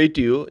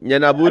ചെയ്യൂ.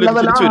 ഞാൻ അബുവിലേക്ക്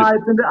തിരിച്ചു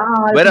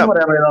വരും.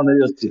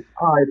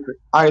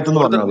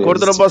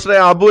 കൊടുത്തരം പാസ്റ്ററെ,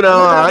 അബുവിന്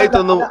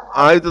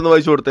ആയത്തൊന്ന്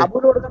വായിച്ചു കൊടുത്തേ.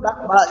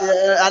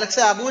 അലക്സ,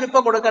 അബുവിന് ഇപ്പൊ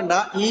കൊടുക്കണ്ട.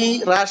 ഈ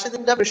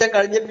റാഷിദിന്റെ വിഷയം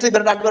കഴിഞ്ഞിട്ട്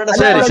ഇവരുടെ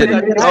ശരി.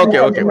 ഓക്കെ.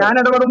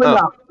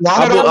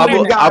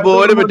 അബു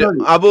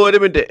ഒരു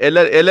മിനിറ്റ്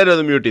എല്ലാരും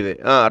ഒന്ന് മ്യൂട്ട് ചെയ്തേ.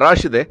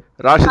 റാഷിദെ,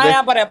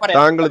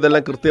 താങ്കൾ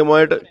ഇതെല്ലാം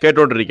കൃത്യമായിട്ട്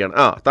കേട്ടോണ്ടിരിക്കുകയാണ്.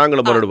 താങ്കൾ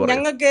മറുപടി പറയാം.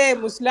 ഞങ്ങൾക്ക്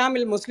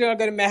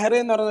മുസ്ലിങ്ങൾക്ക് ഒരു മെഹർ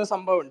എന്ന് പറയുന്ന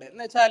സംഭവം ഉണ്ട്.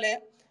 എന്ന് വെച്ചാല്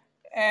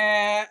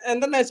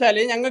എന്താന്ന്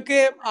വെച്ചാല്, ഞങ്ങൾക്ക്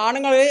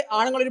ആണുങ്ങൾ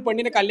ഒരു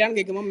പെണ്ണിനെ കല്യാണം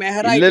കഴിക്കുമ്പോൾ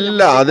മെഹറായി.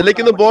 ഇല്ല,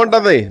 അതിലേക്കൊന്നും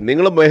പോകണ്ടേ.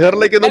 നിങ്ങൾ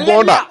മെഹറിലേക്കൊന്നും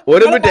പോകണ്ട.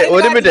 ഒരു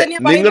മിനിറ്റ്.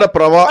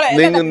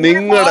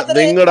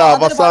 നിങ്ങളുടെ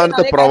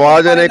അവസാനത്തെ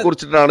പ്രവാചകനെ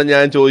കുറിച്ചിട്ടാണ്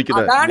ഞാൻ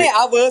ചോദിക്കുന്നത്. അതാണ്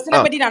ആ വേഴ്സിനെ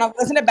പറ്റിയിട്ടാണ്.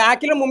 വേഴ്സിന്റെ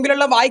ബാക്കിലും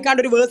മുമ്പിലുള്ള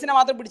വായിക്കാണ്ട് ഒരു വേഴ്സിനെ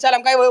മാത്രം പിടിച്ചാൽ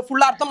നമുക്ക്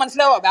ഫുൾ അർത്ഥം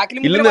മനസ്സിലാവുക.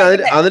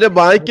 അതിന്റെ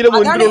ബാക്കിലും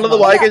മുൻപിലുള്ളത്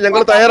വായിക്കാൻ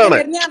ഞങ്ങൾ തയ്യാറാണ്.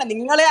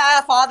 നിങ്ങളെ ആ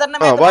ഫാദറിനെ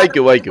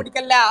വായിക്കൂ.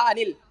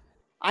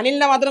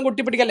 അനിലിനെ മാത്രം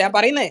കുട്ടിപ്പിടിക്കല്ലേ ഞാൻ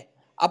പറയുന്നേ.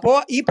 അപ്പോ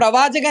ഈ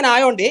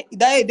പ്രവാചകനായോണ്ട്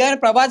ഇദ്ദേഹം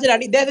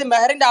പ്രവാചകനാണ്. ഇദ്ദേഹത്തിന്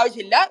മെഹറിന്റെ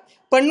ആവശ്യമില്ല.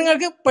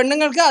 പെണ്ണുങ്ങൾക്ക്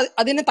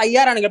അതിന്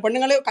തയ്യാറാണെങ്കിൽ,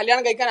 പെണ്ണുങ്ങൾ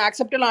കല്യാണം കഴിക്കാൻ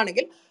ആക്സെപ്റ്റബിൾ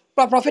ആണെങ്കിൽ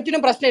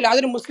പ്രൊഫറ്റിനും പ്രശ്നമില്ല.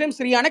 അതൊരു മുസ്ലിം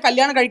സ്ത്രീയാണ്,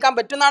 കല്യാണം കഴിക്കാൻ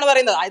പറ്റുമെന്നാണ്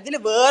പറയുന്നത്. അതിൽ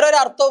വേറൊരു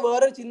അർത്ഥമോ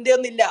വേറൊരു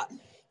ചിന്തയൊന്നും ഇല്ല.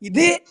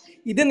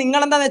 ഇത്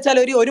നിങ്ങളെന്താന്ന് വെച്ചാൽ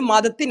ഒരു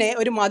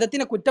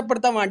മതത്തിനെ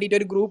കുറ്റപ്പെടുത്താൻ വേണ്ടിയിട്ട്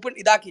ഒരു ഗ്രൂപ്പ്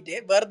ഇതാക്കിയിട്ട്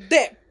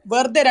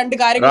വെറുതെ രണ്ട്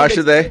കാര്യങ്ങൾ.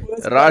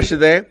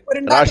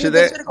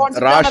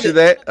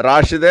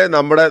 റാഷിദെ,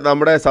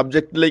 നമ്മുടെ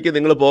സബ്ജക്റ്റിലേക്ക്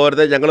നിങ്ങൾ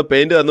പോകരുത്. ഞങ്ങൾ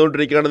പെയിന്റ്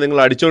തന്നുകൊണ്ടിരിക്കുകയാണ്, നിങ്ങൾ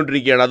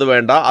അടിച്ചുകൊണ്ടിരിക്കുകയാണ്. അത്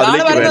വേണ്ട,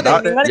 അതിലേക്ക് വേണ്ട.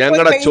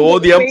 ഞങ്ങളുടെ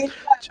ചോദ്യം,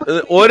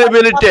 ഒരു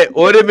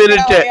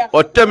മിനിറ്റ്,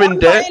 ഒറ്റ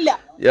മിനിറ്റ്.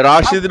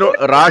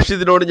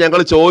 റാഷിദിനോട് ഞങ്ങൾ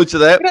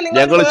ചോദിച്ചത്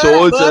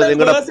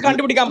നിങ്ങളുടെ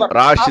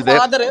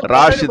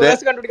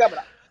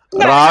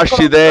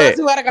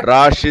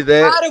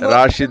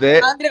റാഷിദെ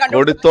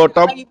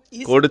കൊടുത്തോട്ടം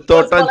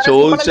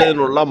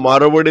ചോദിച്ചതിനുള്ള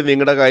മറുപടി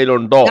നിങ്ങളുടെ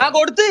കയ്യിലുണ്ടോ?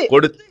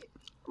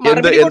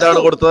 മറുപടി എന്താണ്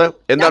കൊടുത്തു. കൊടുത്തത്?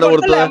 ഞാൻ എന്താണ്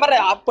കൊടുത്തല്ല, കൊടുത്തത്? ഞാൻ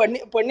പറയാം. ആ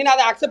പെണ്ണിനെ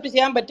അത് ആക്സെപ്റ്റ്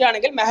ചെയ്യാൻ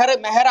പറ്റുകയാണെങ്കിൽ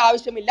മെഹർ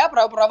ആവശ്യമില്ല.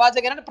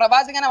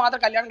 പ്രവാചകനെ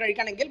മാത്രം കല്യാണം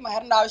കഴിക്കണമെങ്കിൽ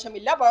മെഹറിന്റെ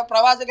ആവശ്യമില്ല.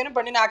 പ്രവാചകനും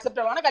പെണ്ണിനെ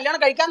ആക്സെപ്റ്റബിൾ ആണ്, കല്യാണം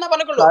കഴിക്കാന്നേ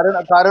പറഞ്ഞുള്ളൂ.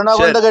 കരുണ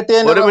കൊണ്ട്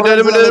കെട്ടിയതിന്റെ ഒരു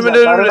റെഫറൻസ് തന്നില്ല.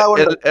 കരുണ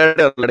കൊണ്ട്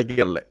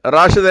മിനിറ്റ്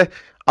റാഷിദെ,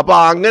 അപ്പൊ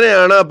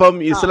അങ്ങനെയാണ്. അപ്പം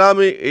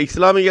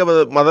ഇസ്ലാമിക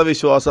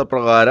മതവിശ്വാസ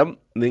പ്രകാരം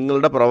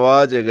നിങ്ങളുടെ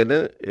പ്രവാചകന്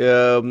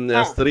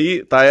സ്ത്രീ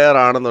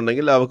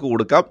തയ്യാറാണെന്നുണ്ടെങ്കിൽ അവർക്ക്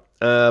കൊടുക്കാം,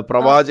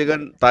 പ്രവാചകൻ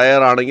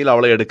തയ്യാറാണെങ്കിൽ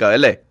അവളെ എടുക്കാം,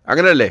 അല്ലേ?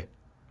 അങ്ങനെയല്ലേ?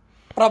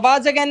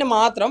 പ്രവാചകന്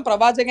മാത്രം,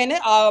 പ്രവാചകന്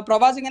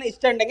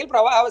ഇഷ്ടമുണ്ടെങ്കിൽ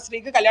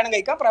സ്ത്രീക്ക് കല്യാണം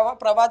കഴിക്കാം.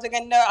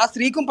 ആ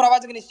സ്ത്രീക്കും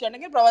പ്രവാചകന്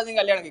ഇഷ്ടമുണ്ടെങ്കിൽ പ്രവാചകൻ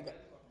കല്യാണം കഴിക്കാം.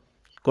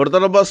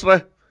 കൊടുത്തണം പാസ്റ്ററെ,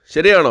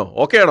 ശരിയാണോ?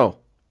 ഓക്കെ ആണോ?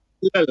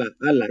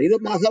 അല്ല, ഇത്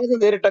മഹർ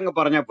നേരിട്ടങ്ങ്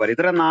പറഞ്ഞാൽ പോലെ.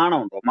 ഇത്ര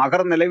നാണമുണ്ടോ?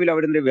 മഹർ നിലവിൽ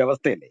അവിടെ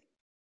വ്യവസ്ഥയല്ലേ?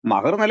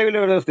 മഹർ നിലവിലെ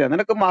വ്യവസ്ഥയാണ്.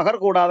 നിനക്ക് മഹർ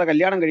കൂടാതെ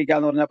കല്യാണം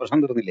കഴിക്കാന്ന് പറഞ്ഞാൽ പ്രശ്നം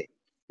തീർന്നില്ലേ?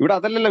 ഇവിടെ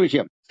അതല്ലല്ലോ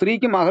വിഷയം.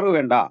 സ്ത്രീക്ക് മഹർ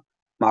വേണ്ട.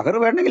 മഹർ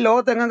വേണ്ടെങ്കിൽ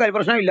ലോകത്തെങ്ങും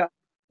പ്രശ്നമില്ല.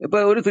 ഇപ്പൊ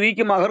ഒരു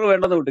സ്ത്രീക്ക് മഹർ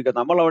വേണ്ടെന്ന് വിട്ടിരിക്കുക,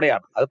 നമ്മൾ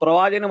അവിടെയാണ്. അത്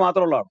പ്രവാചകന്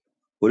മാത്രമുള്ളതാണ്.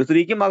 ഒരു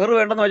സ്ത്രീക്ക് മഹർ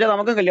വേണ്ടെന്ന് വെച്ചാൽ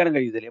നമുക്കും കല്യാണം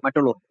കഴിയത്തില്ലേ?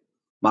 മറ്റുള്ളവർ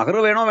മഹർ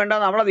വേണോ വേണ്ട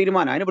നമ്മളെ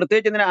തീരുമാനം. അതിന്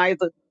പ്രത്യേകിച്ച് എന്തിനാ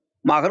ആയത്ത്?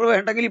 മഹർ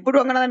വേണ്ടെങ്കിൽ ഇപ്പോഴും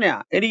അങ്ങനെ തന്നെയാ.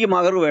 എനിക്ക്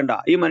മഹർ വേണ്ട,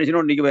 ഈ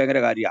മനുഷ്യനോട് എനിക്ക് ഭയങ്കര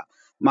കാര്യമാണ്.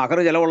 മഹർ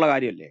ചെലവുള്ള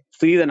കാര്യമല്ലേ?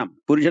 സ്ത്രീധനം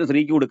പുരുഷൻ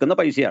സ്ത്രീക്ക് കൊടുക്കുന്ന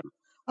പൈസയാണ്.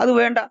 അത്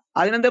വേണ്ട,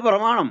 അതിനെന്താ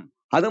പ്രമാണം?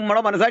 അത്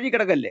നമ്മളെ മനസാക്ഷി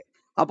കിടക്കല്ലേ?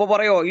 അപ്പൊ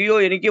പറയോ, അയ്യോ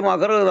എനിക്ക്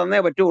മഹർ തന്നേ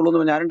പറ്റുള്ളൂ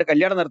എന്ന് ഞാൻ എൻ്റെ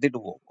കല്യാണം നടത്തിയിട്ട്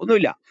പോകും?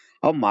 ഒന്നുമില്ല.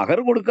 അപ്പൊ മഹർ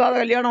കൊടുക്കാതെ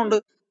കല്യാണം ഉണ്ട്.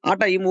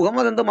 ആട്ടെ, ഈ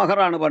മുഹമ്മദ് എന്ത്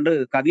മഹറാണ് പണ്ട്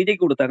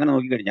ഖദീജയ്ക്ക് കൊടുത്ത്? അങ്ങനെ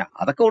നോക്കിക്കഴിഞ്ഞാൽ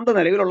അതൊക്കെ ഉണ്ട്,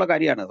 നിലവിലുള്ള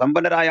കാര്യമാണ്.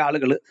 സമ്പന്നരായ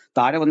ആളുകൾ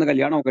താഴെ വന്ന്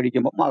കല്യാണം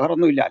കഴിക്കുമ്പോൾ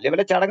മഹറൊന്നും ഇല്ല, അല്ലെ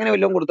വല്ല ചടങ്ങിന്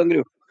വല്ലതും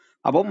കൊടുത്തെങ്കിലും.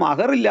 അപ്പോൾ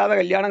മഹർ ഇല്ലാതെ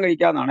കല്യാണം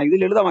കഴിക്കാന്നാണ്. ഇത്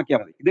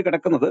ലളിതമാക്കിയാൽ മതി. ഇത്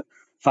കിടക്കുന്നത്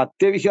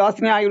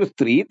സത്യവിശ്വാസിനിയായ ഒരു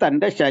സ്ത്രീ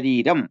തന്റെ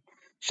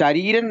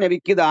ശരീരം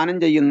നബിക്ക് ദാനം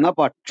ചെയ്യുന്ന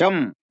പക്ഷം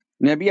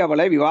നബി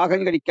അവളെ വിവാഹം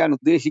കഴിക്കാൻ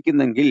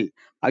ഉദ്ദേശിക്കുന്നെങ്കിൽ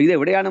ഇത്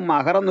എവിടെയാണ്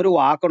മഹർ എന്നൊരു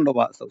വാക്കുണ്ടോ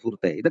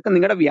സുഹൃത്തെ? ഇതൊക്കെ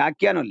നിങ്ങളുടെ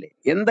വ്യാഖ്യാനമല്ലേ?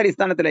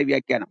 എന്തടിസ്ഥാനത്തിലായി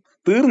വ്യാഖ്യാനം?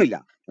 തീർന്നില്ല.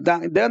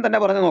 ഇദ്ദേഹം തന്നെ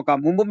പറഞ്ഞു നോക്കാം,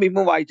 മുമ്പും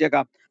പിമ്പും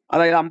വായിച്ചേക്കാം.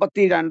 അതായത്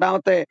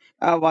 52-ാമത്തെ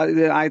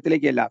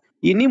ആയത്തിലേക്കല്ല,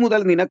 ഇനി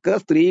മുതൽ നിനക്ക്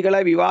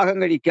സ്ത്രീകളെ വിവാഹം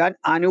കഴിക്കാൻ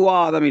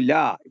അനുവാദമില്ല.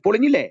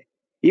 പൊളിഞ്ഞില്ലേ?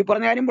 ഈ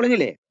പറഞ്ഞ കാര്യം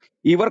പൊളിഞ്ഞില്ലേ?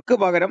 ഇവർക്ക്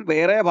പകരം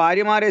വേറെ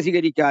ഭാര്യമാരെ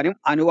സ്വീകരിക്കാനും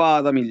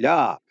അനുവാദമില്ല.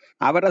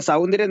 അവരുടെ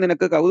സൗന്ദര്യം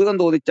നിനക്ക് കൗതുകം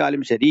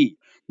തോന്നിച്ചാലും ശരി,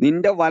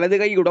 നിന്റെ വലത്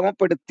കൈ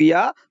ഉടമപ്പെടുത്തിയ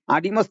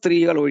അടിമ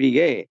സ്ത്രീകൾ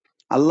ഒഴികെ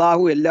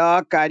അള്ളാഹു എല്ലാ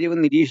കാര്യവും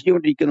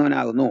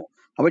നിരീക്ഷിച്ചുകൊണ്ടിരിക്കുന്നവനാകുന്നു.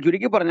 അപ്പൊ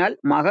ചുരുക്കി പറഞ്ഞാൽ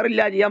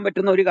മഹറില്ലാ ചെയ്യാൻ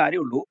പറ്റുന്ന ഒരു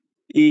കാര്യമുള്ളൂ,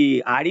 ഈ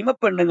അടിമ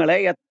പെണ്ണുങ്ങളെ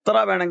എത്ര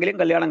വേണമെങ്കിലും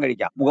കല്യാണം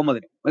കഴിക്കാം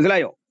മുഹമ്മദിന്.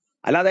 മനസ്സിലായോ?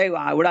 അല്ലാതെ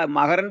ഇവിടെ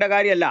മഹറിന്റെ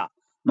കാര്യമല്ല.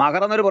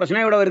 മഹർ എന്നൊരു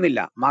പ്രശ്നം ഇവിടെ വരുന്നില്ല.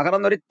 മഹർ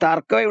എന്നൊരു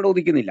തർക്കം ഇവിടെ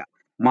ഉദിക്കുന്നില്ല.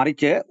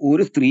 മറിച്ച്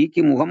ഒരു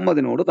സ്ത്രീക്ക്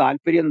മുഹമ്മദിനോട്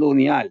താല്പര്യം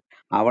തോന്നിയാൽ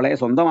അവളെ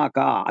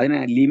സ്വന്തമാക്കുക, അതിന്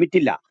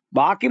ലിമിറ്റില്ല.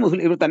 ബാക്കി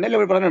മുസ്ലിം തന്നെയല്ലേ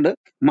ഇവിടെ പറഞ്ഞിട്ടുണ്ട്.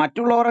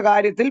 മറ്റുള്ളവരുടെ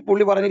കാര്യത്തിൽ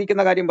പുള്ളി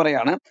പറഞ്ഞിരിക്കുന്ന കാര്യം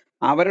പറയാണ്,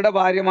 അവരുടെ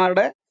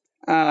ഭാര്യമാരുടെ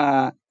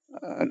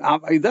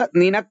ഇത്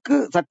നിനക്ക്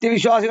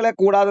സത്യവിശ്വാസികളെ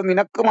കൂടാതെ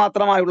നിനക്ക്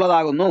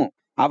മാത്രമായുള്ളതാകുന്നു.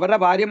 അവരുടെ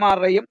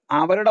ഭാര്യമാരുടെയും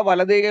അവരുടെ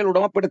വലതുകൈകൾ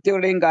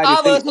ഉടമപ്പെടുത്തിയവരുടെയും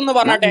കാര്യത്തിൽ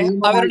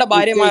അവരുടെ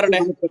ഭാര്യമാരുടെ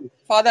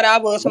ഫാദർ ആ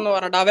വേഴ്സ് എന്ന്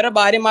പറഞ്ഞിട്ട് അവരുടെ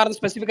ഭാര്യമാരെന്ന്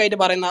സ്പെസിഫിക് ആയിട്ട്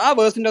പറയുന്ന ആ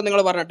വേഴ്സിന്റെ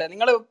നിങ്ങൾ പറഞ്ഞിട്ട്,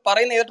 നിങ്ങൾ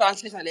പറയുന്ന ഏത്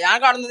ട്രാൻസ്ലേഷൻ അല്ലേ? ഞാൻ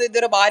കാണുന്നത്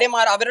ഇതൊരു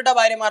അവരുടെ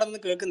ഭാര്യമാരെന്ന്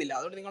കേൾക്കുന്നില്ല.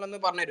 അതുകൊണ്ട് നിങ്ങളൊന്ന്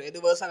പറഞ്ഞുതരും ഏത്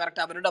വേഴ്സാ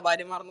കറക്റ്റ് അവരുടെ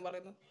ഭാര്യമാരെന്ന്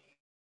പറയുന്നത്?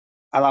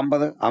 അത്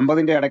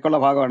 50 ഇടയ്ക്കുള്ള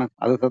ഭാഗമാണ്.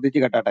 അത് ശ്രദ്ധിച്ച്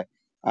കേട്ടാട്ടെ.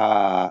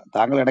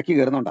 താങ്കൾ ഇടയ്ക്ക്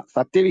കയറുന്നുണ്ടാ.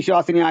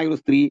 സത്യവിശ്വാസിനിയായ ഒരു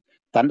സ്ത്രീ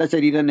തന്റെ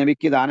ശരീരം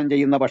നബിക്ക് ദാനം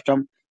ചെയ്യുന്ന പക്ഷം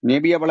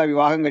നബി അവളെ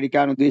വിവാഹം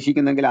കഴിക്കാൻ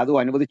ഉദ്ദേശിക്കുന്നെങ്കിൽ അതും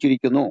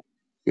അനുവദിച്ചിരിക്കുന്നു.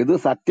 ഇത്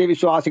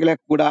സത്യവിശ്വാസികളെ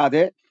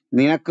കൂടാതെ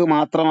നിനക്ക്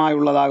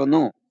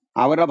മാത്രമായുള്ളതാകുന്നു.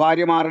 അവരുടെ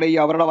ഭാര്യമാരുടെയും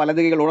അവരുടെ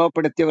വലതുകൈകൾ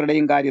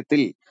ഉറപ്പെടുത്തിയവരുടെയും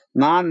കാര്യത്തിൽ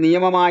നാം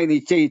നിയമമായി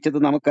നിശ്ചയിച്ചത്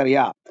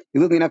നമുക്കറിയാം.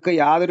 ഇത് നിനക്ക്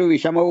യാതൊരു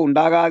വിഷമവും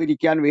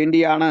ഉണ്ടാകാതിരിക്കാൻ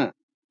വേണ്ടിയാണ്.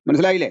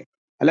 മനസ്സിലായില്ലേ?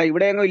 അല്ല,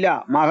 ഇവിടെയൊന്നും ഇല്ല.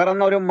 മഹർ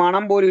എന്നൊരു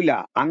മണം പോലും ഇല്ല.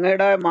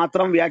 അങ്ങയുടെ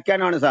മാത്രം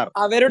വ്യാഖ്യാനമാണ് സാർ.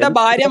 അവരുടെ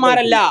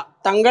ഭാര്യമാരല്ല,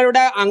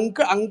 തങ്ങളുടെ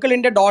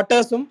അങ്കിളിന്റെ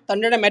ഡോട്ടേഴ്സും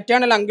തങ്ങളുടെ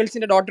മെറ്റേണൽ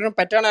അങ്കിൾസിന്റെ ഡോട്ടറും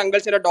പെറ്റേണൽ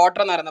അങ്കിൾസിന്റെ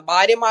ഡോട്ടർ എന്ന് പറയുന്നത്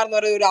ഭാര്യമാരെന്ന്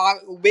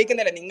പറയുന്നത്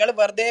ഉപയോഗിക്കുന്നില്ല. നിങ്ങൾ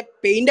വെറുതെ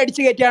പെയിന്റ്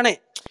അടിച്ചു കയറ്റിയാണ്.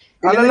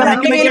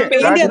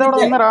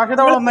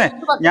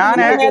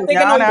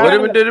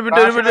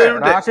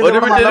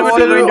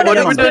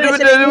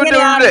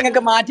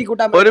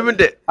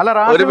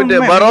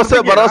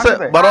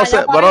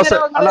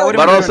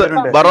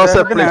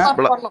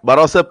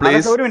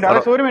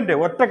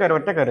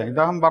 ഒറ്റക്കാര്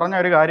ഇദ്ദേഹം പറഞ്ഞ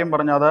ഒരു കാര്യം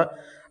പറഞ്ഞു, അത്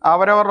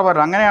അവരവരുടെ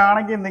പറഞ്ഞു.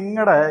 അങ്ങനെയാണെങ്കിൽ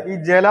നിങ്ങളുടെ ഈ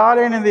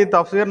ജലാലയൻ ഈ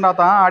തഫ്സീറിന്റെ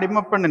അകത്ത് ആ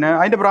അടിമപ്പെണ്ണിന്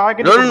അതിന്റെ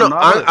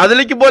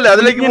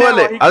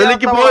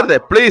അതിലേക്ക് പോലെ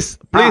പ്ലീസ്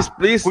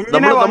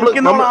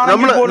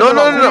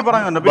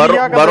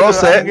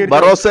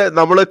ബറോസെ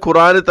നമ്മള്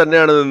ഖുറാനിൽ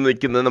തന്നെയാണ്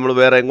നിൽക്കുന്നത്, നമ്മൾ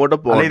വേറെ എങ്ങോട്ടും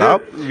പോകണ്ട.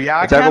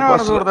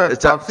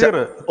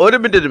 ഒരു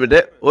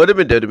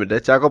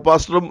മിനിറ്റ് ചാക്കോ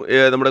പാസ്റ്ററും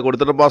നമ്മുടെ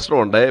കൊടുത്തിട്ട പാസ്റ്ററും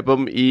ഉണ്ട്.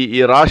 ഇപ്പം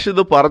ഈ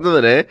റാഷിദ്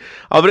പറഞ്ഞതിനെ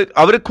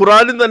അവര്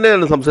ഖുറാനിൽ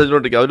തന്നെയാണ്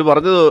സംസാരിച്ചുകൊണ്ടിരിക്കുക. അവര്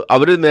പറഞ്ഞത്,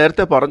 അവര്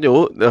നേരത്തെ പറഞ്ഞു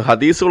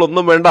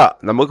ഹദീസുകളൊന്നും വേണ്ട,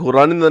 നമുക്ക്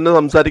ഖുറാനിൽ തന്നെ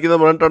സംസാരിക്കുന്ന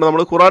പറഞ്ഞിട്ടാണ്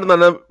നമ്മൾ ഖുറാനിൽ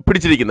തന്നെ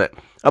പിടിച്ചിരിക്കുന്നത്.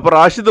 അപ്പൊ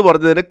റാഷിദ്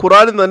പറഞ്ഞതിന്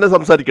ഖുറാനിൽ തന്നെ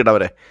സംസാരിക്കട്ടെ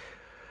അവരെ.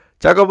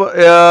 ചാക്കോ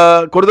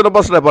കൊടുത്തിട്ട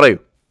പാസ്റ്ററെ പറയൂ.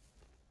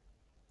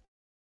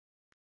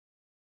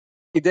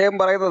 ഇദ്ദേഹം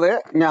പറയുന്നത്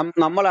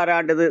നമ്മൾ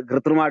ആരാണ്ട് ഇത്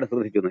കൃത്രിമമായിട്ട്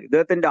ശ്രദ്ധിക്കുന്നു.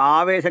 ഇദ്ദേഹത്തിന്റെ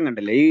ആവേശം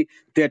കണ്ടില്ലേ? ഈ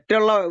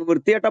തെറ്റുള്ള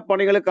വൃത്തികെട്ട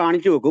പണികൾ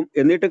കാണിച്ചു വെക്കും,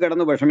 എന്നിട്ട്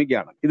കിടന്ന്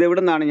വിഷമിക്കുകയാണ്. ഇത്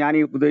എവിടെ നിന്നാണ് ഞാൻ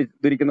ഈ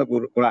ഉദ്ധരിക്കുന്ന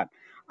ഖുർആൻ?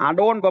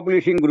 Adorn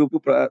publishing group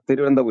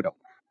Thiruvananthapuram.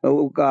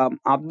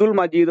 Abdul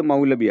Majeed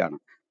മൗലബിയാണ്.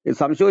 ഇത്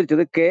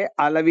സംശോധിച്ചത് കെ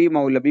അലവി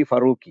മൗലബി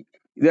ഫറൂഖി.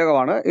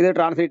 ഇദ്ദേഹമാണ് ഇത്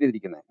ട്രാൻസ്ലേറ്റ്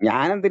ചെയ്തിരിക്കുന്നത്.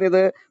 ഞാനെന്തിനിത്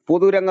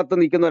പൊതുരംഗത്ത്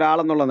നിൽക്കുന്ന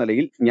ഒരാളെന്നുള്ള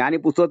നിലയിൽ ഞാൻ ഈ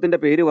പുസ്തകത്തിന്റെ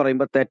പേര്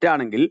പറയുമ്പോൾ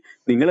തെറ്റാണെങ്കിൽ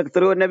നിങ്ങൾ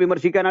എത്രയോ എന്നെ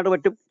വിമർശിക്കാനായിട്ട്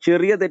പറ്റും.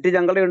 ചെറിയ തെറ്റ്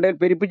ഞങ്ങളുടെ ഉണ്ടെങ്കിൽ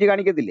പെരുപ്പിച്ച്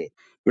കാണിക്കത്തില്ലേ?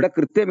 ഇവിടെ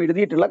കൃത്യം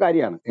എഴുതിയിട്ടുള്ള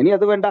കാര്യമാണ്. ഇനി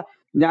അത് വേണ്ട,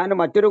 ഞാൻ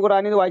മറ്റൊരു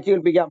ഖുറാനിൽ നിന്ന് വായിച്ചു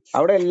കേൾപ്പിക്കാം.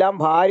 അവിടെ എല്ലാം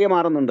ഭാര്യ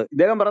മാറുന്നുണ്ട്.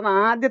 ഇദ്ദേഹം പറയുന്ന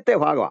ആദ്യത്തെ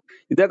ഭാഗമാണ്.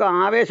 ഇദ്ദേഹം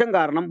ആവേശം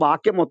കാരണം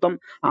വാക്യം മൊത്തം,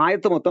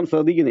 ആയത്ത് മൊത്തം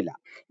ശ്രദ്ധിക്കുന്നില്ല.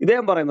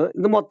 ഇദ്ദേഹം പറയുന്നത്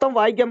ഇത് മൊത്തം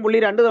വായിക്കാൻ പുള്ളി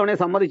 2 തവണ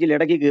സമ്മതിച്ചില്ല,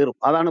 ഇടയ്ക്ക് കയറും.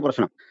 അതാണ്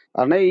പ്രശ്നം.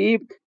 കാരണം ഈ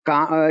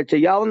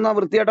ചെയ്യാവുന്ന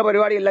വൃത്തിയായിട്ട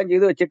പരിപാടി എല്ലാം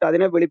ചെയ്തു വെച്ചിട്ട്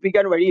അതിനെ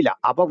വെളുപ്പിക്കാൻ വഴിയില്ല.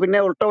 അപ്പൊ പിന്നെ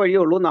ഒട്ട വഴിയേ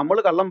ഉള്ളൂ, നമ്മൾ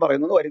കള്ളം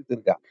പറയുന്നത് വരി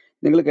തീർക്കുക.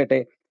 നിങ്ങൾ കേട്ടെ,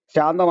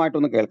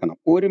 ശാന്തമായിട്ടൊന്ന് കേൾക്കണം,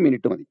 1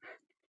 മിനിറ്റ് മതി.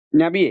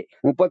 നബിയെ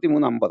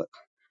 33:50.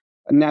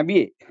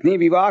 നബിയെ, നീ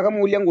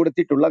വിവാഹമൂല്യം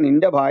കൊടുത്തിട്ടുള്ള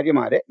നിന്റെ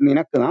ഭാര്യമാരെ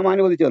നിനക്ക് നാം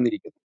അനുവദിച്ചു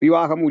തന്നിരിക്കുന്നു.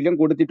 വിവാഹമൂല്യം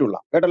കൊടുത്തിട്ടുള്ള,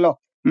 കേട്ടല്ലോ,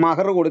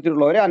 മഹർ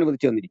കൊടുത്തിട്ടുള്ളവരെ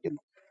അനുവദിച്ചു തന്നിരിക്കുന്നു.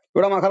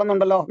 ഇവിടെ മഹർ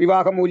എന്നുണ്ടല്ലോ,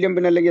 വിവാഹമൂല്യം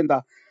പിന്നെ അല്ലെങ്കിൽ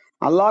എന്താ?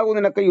 അള്ളാഹു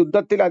നിനക്ക്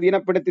യുദ്ധത്തിൽ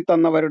അധീനപ്പെടുത്തി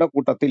തന്നവരുടെ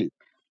കൂട്ടത്തിൽ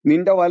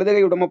നിന്റെ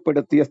വലതുകൈ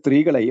ഉടമപ്പെടുത്തിയ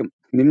സ്ത്രീകളെയും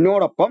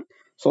നിന്നോടൊപ്പം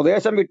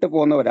സ്വദേശം വിട്ടു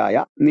പോന്നവരായ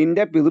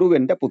നിന്റെ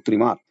പിതൃവന്റെ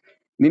പുത്രിമാർ,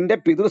 നിന്റെ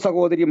പിതൃ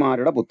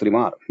സഹോദരിമാരുടെ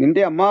പുത്രിമാർ,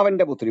 നിന്റെ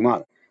അമ്മാവന്റെ പുത്രിമാർ,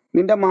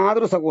 നിന്റെ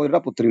മാതൃ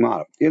സഹോദരിയുടെ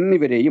പുത്രിമാർ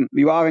എന്നിവരെയും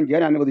വിവാഹം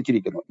ചെയ്യാൻ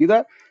അനുവദിച്ചിരിക്കുന്നു. ഇത്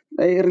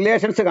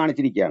റിലേഷൻസ്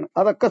കാണിച്ചിരിക്കുകയാണ്.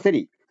 അതൊക്കെ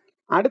ശരി.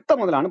 അടുത്ത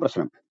മുതലാണ്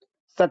പ്രശ്നം.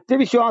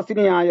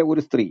 സത്യവിശ്വാസിനിയായ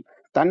ഒരു സ്ത്രീ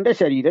തന്റെ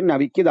ശരീരം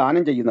നബിക്ക്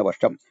ദാനം ചെയ്യുന്ന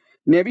പക്ഷം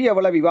നബി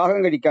അവളെ വിവാഹം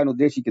കഴിക്കാൻ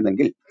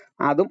ഉദ്ദേശിക്കുന്നെങ്കിൽ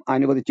അതും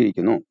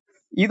അനുവദിച്ചിരിക്കുന്നു.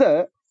 ഇത്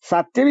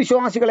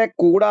സത്യവിശ്വാസികളെ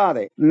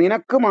കൂടാതെ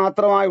നിനക്ക്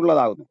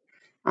മാത്രമായുള്ളതാകുന്നു.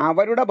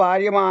 അവരുടെ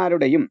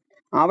ഭാര്യമാരുടെയും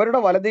അവരുടെ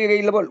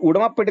വലതുകൈയിൽ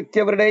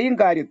ഉടമപ്പെടുത്തിയവരുടെയും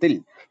കാര്യത്തിൽ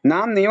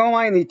നാം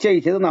നിയമമായി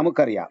നിശ്ചയിച്ചത്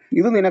നമുക്കറിയാം.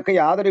 ഇത് നിനക്ക്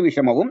യാതൊരു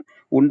വിഷമവും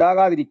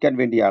ഉണ്ടാകാതിരിക്കാൻ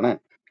വേണ്ടിയാണ്.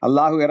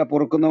 അള്ളാഹു ഏറെ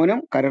പൊറുക്കുന്നവനും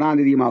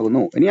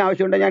കരുണാനിധിയുമാകുന്നു. ഇനി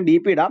ആവശ്യമുണ്ടെങ്കിൽ ഞാൻ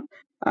DP ഇടാം,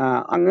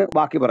 അങ്ങ്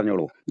ബാക്കി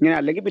പറഞ്ഞോളൂ. ഇങ്ങനെ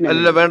അല്ലെങ്കിൽ പിന്നെ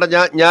അല്ല വേണ്ട,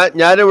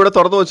 ഞാനിവിടെ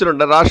തുറന്നു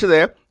വെച്ചിട്ടുണ്ട്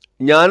റാഷിദെ.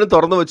 ഞാനും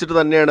തുറന്നു വെച്ചിട്ട്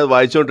തന്നെയാണ്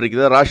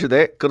വായിച്ചുകൊണ്ടിരിക്കുന്നത്.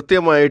 റാഷിദെ,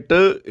 കൃത്യമായിട്ട്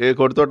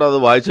കൊടുത്തോട്ട് അത്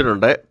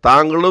വായിച്ചിട്ടുണ്ട്.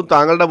 താങ്കളും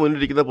താങ്കളുടെ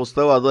മുന്നിലിരിക്കുന്ന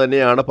പുസ്തകം അത്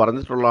തന്നെയാണ്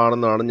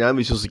പറഞ്ഞിട്ടുള്ളതാണെന്നാണ് ഞാൻ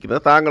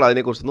വിശ്വസിക്കുന്നത്. താങ്കൾ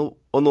അതിനെക്കുറിച്ചൊന്ന്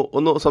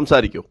ഒന്ന്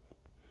സംസാരിക്കൂ.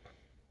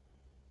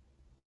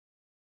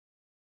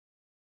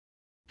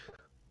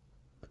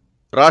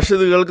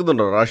 റാഷിദ്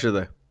കേൾക്കുന്നുണ്ടോ?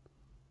 റാഷിദെ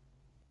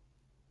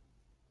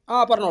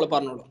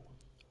പറഞ്ഞോളൂ.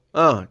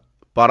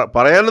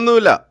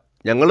 പറയാനൊന്നുമില്ല,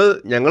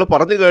 ഞങ്ങൾ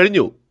പറഞ്ഞു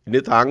കഴിഞ്ഞു. ഇനി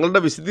താങ്കളുടെ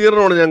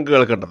വിശദീകരണമാണ് ഞങ്ങൾക്ക്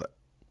കേൾക്കേണ്ടത്.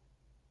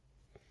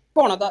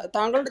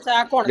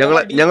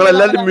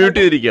 ഞങ്ങളെല്ലാവരും മ്യൂട്ട്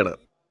ചെയ്തിരിക്കുകയാണ്.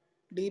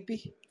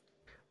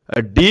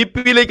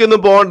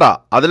 DP-യിലേക്കൊന്നും പോകണ്ട,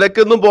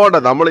 അതിലേക്കൊന്നും പോകണ്ട.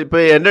 നമ്മളിപ്പോ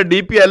എന്റെ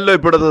DP അല്ലോ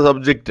ഇപ്പോഴത്തെ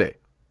സബ്ജക്റ്റ്.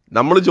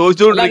 നമ്മൾ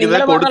ചോദിച്ചുകൊണ്ടിരിക്കുന്നത്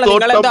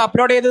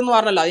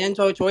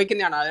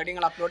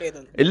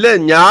ഇല്ല,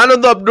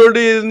 ഞാനൊന്നും അപ്ലോഡ്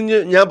ചെയ്തെന്ന്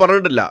ഞാൻ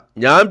പറഞ്ഞിട്ടില്ല.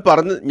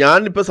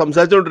 ഞാനിപ്പോ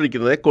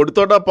സംസാരിച്ചുകൊണ്ടിരിക്കുന്നത്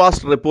കൊടുത്തോട്ട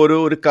പാസ്റ്റർ ഇപ്പോൾ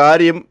ഒരു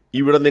കാര്യം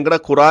ഇവിടെ നിങ്ങളുടെ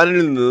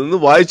ഖുറാനിൽ നിന്ന്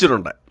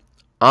വായിച്ചിട്ടുണ്ട്.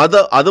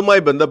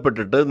 അതുമായി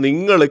ബന്ധപ്പെട്ടിട്ട്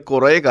നിങ്ങൾ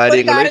കുറെ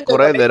കാര്യങ്ങൾ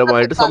കുറെ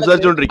നേരമായിട്ട്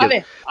സംസാരിച്ചുകൊണ്ടിരിക്കുന്നു.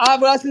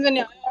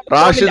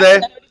 റാഷിദെ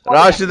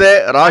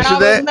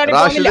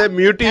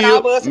മ്യൂട്ട്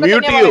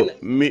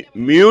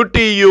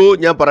ചെയ്യൂ,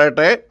 ഞാൻ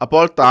പറയട്ടെ.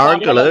 അപ്പോൾ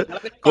താങ്കള്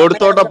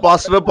കൊടുത്തോട്ട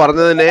പാസ്റ്റർ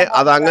പറഞ്ഞതിനെ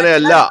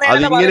അതങ്ങനെയല്ല,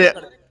 അതിങ്ങനെ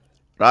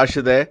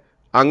റാഷിദെ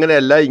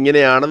അങ്ങനെയല്ല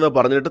ഇങ്ങനെയാണെന്ന്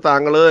പറഞ്ഞിട്ട്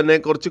താങ്കൾ തന്നെ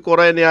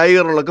കുറെ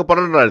ന്യായീകരണങ്ങളൊക്കെ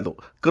പറഞ്ഞിട്ടുണ്ടായിരുന്നു.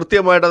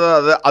 കൃത്യമായിട്ട്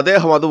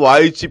അദ്ദേഹം അത്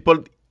വായിച്ചിപ്പോൾ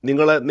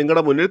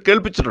നിങ്ങളുടെ മുന്നിൽ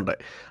കേൾപ്പിച്ചിട്ടുണ്ട്.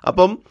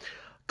 അപ്പം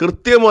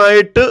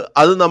കൃത്യമായിട്ട്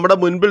അത് നമ്മുടെ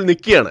മുൻപിൽ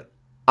നിൽക്കുകയാണ്.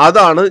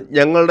 അതാണ്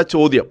ഞങ്ങളുടെ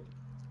ചോദ്യം.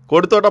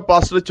 കൊടുത്തോട്ട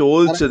പാസ്റ്റർ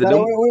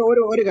ചോദിച്ചതിനും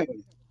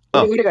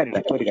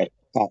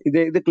ഇത്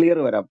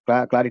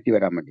ക്ലാരിറ്റി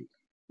വരാൻ വേണ്ടി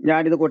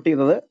ഞാനിത് കൊട്ട്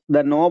ചെയ്തത് ദ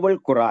നോബൽ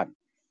ഖുറാൻ,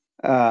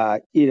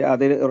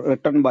 അത്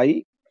written by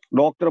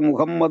doctor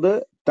Muhammad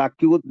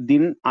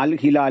തഖ്യുദ്ദീൻ Al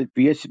Hilal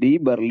PhD,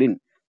 Berlin,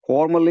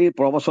 formerly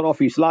professor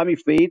of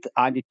Islamic faith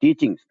and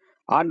teachings,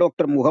 and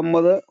doctor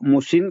Muhammad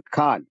മുഷിൻ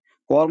Khan,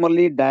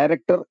 formerly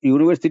director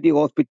university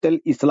hospital,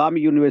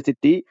 Islamic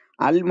university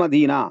Al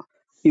Medina.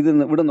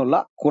 ഇവിടെ നിന്നുള്ള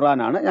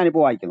ഖുറാനാണ്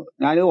ഞാനിപ്പോൾ വായിക്കുന്നത്.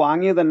 ഞാനിത്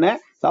വാങ്ങിയത് തന്നെ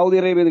സൗദി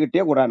അറേബ്യയിൽ നിന്ന്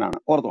കിട്ടിയ ഖുറാനാണ്,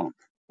 ഓർത്തോണം.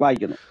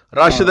 വായിക്കുന്നു.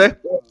 റാഷിദെ,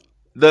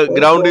 the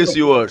ground is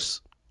yours.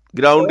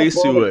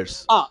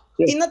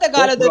 ഇന്നത്തെ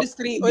കാലത്ത് ഒരു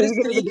സ്ത്രീക്ക്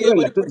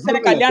ഒരു പുരുഷനെ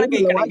കല്യാണം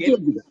കഴിക്കണമെങ്കിൽ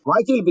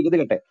വായിച്ചു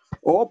കേൾപ്പിക്കുന്നത് കേട്ടെ.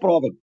 ഓ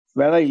prophet,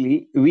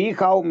 verily we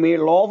have made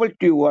lawful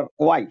to your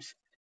wives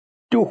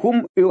to whom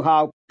you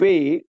have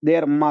paid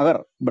their mahar,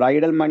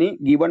 bridal money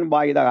given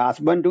by the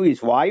husband to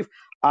his wife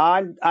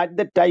and at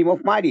the time of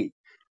marriage,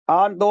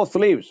 and those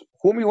slaves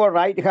whom your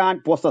right hand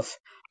possess,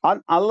 and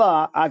Allah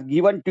has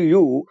given to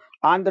you,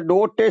 and the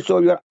daughters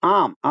of your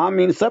arm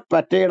means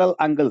paternal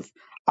uncles,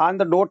 and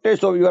the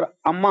daughters of your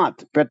ammat,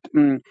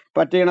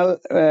 paternal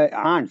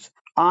aunts,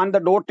 and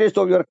the daughters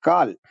of your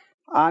khal,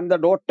 and the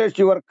daughters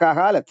of your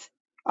kahalats,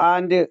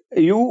 and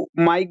you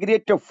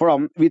migrated from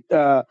with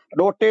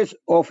daughters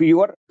of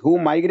your who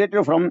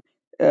migrated from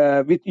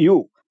with you,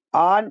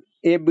 and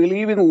a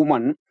believing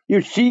woman,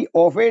 if she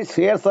offers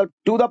herself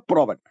to the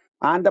prophet,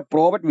 and the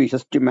prophet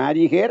wishes to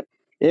marry her,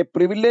 a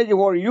privilege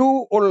for you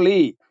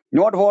only,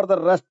 not for the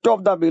rest of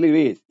the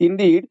believers.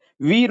 Indeed,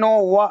 we know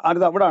what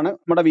അവിടാണ്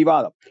നമ്മുടെ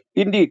വിവാദം.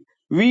 Indeed,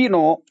 we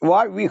know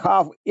what we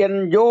have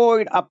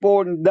enjoyed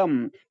upon them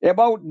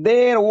about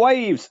their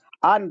wives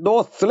and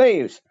those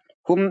slaves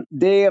whom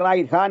their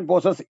right hand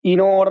possess, in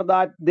order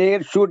that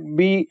there should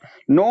be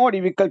no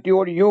difficulty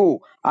on you,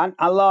 and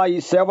Allah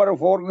is ever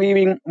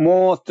forgiving,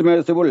 most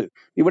merciful.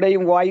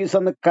 ഇവിടെയും vice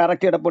എന്ന്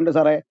correct കിടപ്പുണ്ട്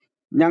സാറേ.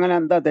 ഞങ്ങൾ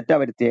എന്താ തെറ്റാ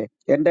വരുത്തിയേ?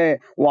 എന്റെ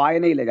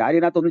വായനയില്ല, ഞാൻ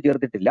ഇതിനകത്തൊന്നും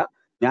ചേർത്തിട്ടില്ല.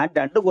 ഞാൻ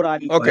 2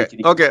 ഖുറാനിൽ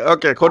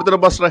വായിച്ചിരിക്കുന്നു.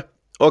 കൊടുത്തിട്ട് പാസ്റ്ററെ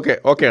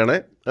ഓക്കെ ആണ്.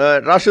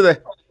 റാഷിദേ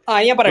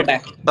ഞാൻ പറയട്ടെ.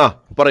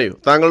 പറയൂ,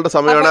 താങ്കളുടെ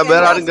സമയമാണ്.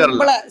 വേറെ ആരും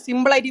കയറില്ല.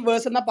 സിമ്പിൾ ആയിട്ട് ഈ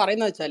വേഴ്സ് എന്നാ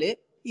പറയുന്നത് വെച്ചാല്,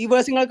 ഈ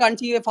വേഴ്സ് നിങ്ങൾ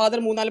കാണിച്ച് ഫാദർ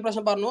 3-4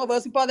 പ്രാവശ്യം പറഞ്ഞു.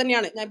 വേഴ്സ് ഇപ്പോൾ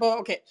തന്നെയാണ്. ഞാൻ ഇപ്പോൾ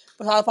ഓക്കെ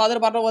ഫാദർ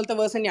പറഞ്ഞ പോലത്തെ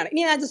വേഴ്സ് തന്നെയാണ്.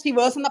 ഇനി ഞാൻ ജസ്റ്റ് ഈ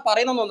വേഴ്സ് എന്താ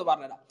പറയുന്നതെന്നൊന്ന്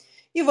പറഞ്ഞുതരാം.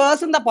 ഈ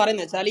വേഴ്സ് എന്താ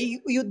പറയുന്നത് വെച്ചാൽ, ഈ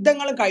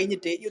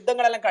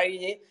യുദ്ധങ്ങളെല്ലാം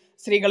കഴിഞ്ഞ്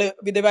സ്ത്രീകള്,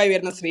 വിധവായി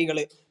വരുന്ന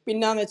സ്ത്രീകള്,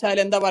 പിന്നെന്ന് വെച്ചാൽ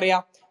എന്താ പറയാ,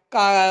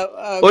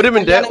 ഒരു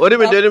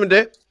മിനിറ്റ്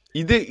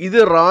ഇത്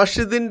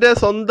റാഷിദിന്റെ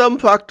സ്വന്തം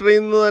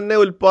ഫാക്ടറിയിൽ നിന്ന് തന്നെ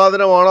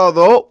ഉൽപാദനമാണോ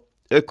അതോ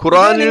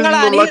ഖുറാനിൽ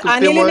നിന്നുള്ള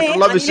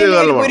കൃത്യമായിട്ടുള്ള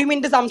വിശകലനമാണ്? ഒരു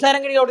മിനിറ്റ് സംസാരം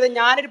കഴിഞ്ഞ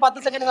ഞാനൊരു 10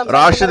 സെക്കൻഡ്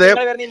റാഷിദെ,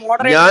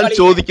 ഞാൻ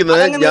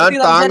ചോദിക്കുന്നത്, ഞാൻ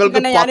താങ്കൾക്ക്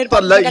 10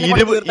 അല്ല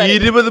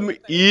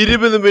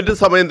 20 മിനിറ്റ്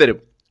സമയം തരും.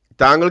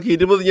 താങ്കൾക്ക്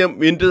 20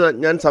 മിനിറ്റ്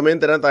ഞാൻ സമയം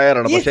തരാൻ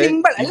തയ്യാറാണ്. പക്ഷേ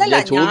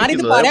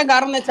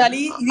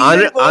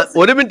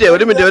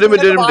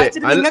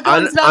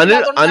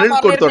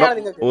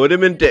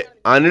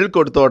അനിൽ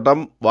കൊടുത്തോട്ടം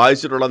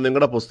വായിച്ചിട്ടുള്ള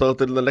നിങ്ങളുടെ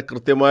പുസ്തകത്തിൽ നല്ല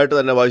കൃത്യമായിട്ട്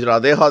തന്നെ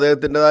വായിച്ചിട്ടുണ്ട്.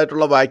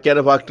 അദ്ദേഹത്തിൻ്റെതായിട്ടുള്ള വ്യാഖ്യാന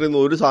ഫാക്ടറിയിൽ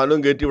നിന്ന് ഒരു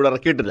സാധനവും കയറ്റി ഇവിടെ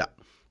ഇറക്കിയിട്ടില്ല.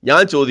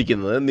 ഞാൻ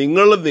ചോദിക്കുന്നത്,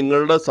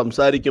 നിങ്ങളുടെ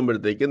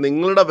സംസാരിക്കുമ്പോഴത്തേക്ക്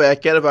നിങ്ങളുടെ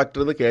വ്യാഖ്യാന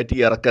ഫാക്ടറിയിൽ നിന്ന് കയറ്റി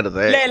ഇറക്കരുത്.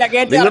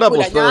 നിങ്ങളുടെ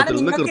പുസ്തകത്തിൽ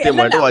നിന്ന്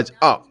കൃത്യമായിട്ട് വായിച്ചു.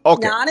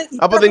 ഓക്കെ,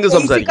 അപ്പൊ നിങ്ങൾ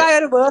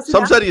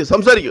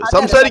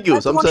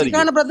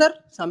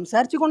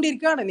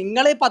സംസാരിച്ചുകൊണ്ടിരിക്കുകയാണ്.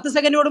 നിങ്ങൾ 10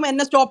 സെക്കൻഡോടും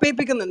എന്നെ സ്റ്റോപ്പ്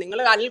ചെയ്യിപ്പിക്കുന്നത്. നിങ്ങൾ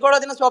അനിൽ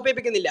കോടതിനെ സ്റ്റോപ്പ്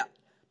ചെയ്യിപ്പിക്കുന്നില്ല.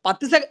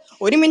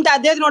 1 മിനിറ്റ്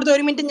അദ്ദേഹത്തിനോട്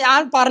 1 മിനിറ്റ് ഞാൻ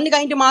പറഞ്ഞു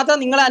കഴിഞ്ഞിട്ട് മാത്രം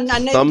നിങ്ങൾ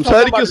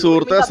സംസാരിക്കൂ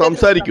സുഹൃത്തെ,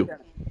 സംസാരിക്കൂ.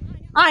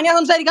 ഞാൻ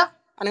സംസാരിക്കാം,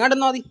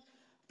 അനങ്ങാണ്ടെന്നോ മതി.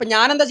 അപ്പൊ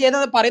ഞാൻ എന്താ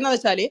ചെയ്തത് പറയുന്നത്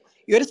വെച്ചാല്,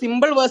 ഈ ഒരു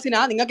സിമ്പിൾ വേഴ്സിനാ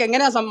നിങ്ങൾക്ക്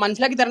എങ്ങനെയാ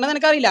മനസ്സിലാക്കി തരണമെന്ന്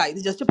എനിക്കറിയില്ല. ഇത്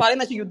ജസ്റ്റ്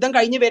പറയുന്ന വെച്ചാൽ, യുദ്ധം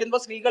കഴിഞ്ഞ് വരുമ്പോൾ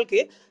സ്ത്രീകൾക്ക്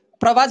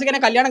പ്രവാചകനെ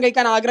കല്യാണം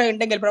കഴിക്കാൻ ആഗ്രഹം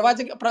ഉണ്ടെങ്കിൽ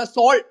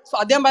സോൾ,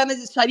 അദ്ദേഹം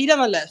പറയുന്നത് ശരീരം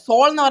എന്നല്ല,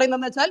 സോൾ എന്ന്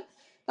പറയുന്നത് വെച്ചാൽ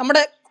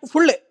നമ്മുടെ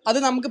ഫുള്ള്, അത്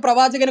നമുക്ക്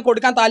പ്രവാചകന്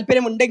കൊടുക്കാൻ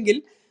താല്പര്യമുണ്ടെങ്കിൽ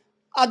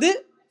അത്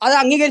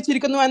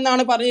അംഗീകരിച്ചിരിക്കുന്നു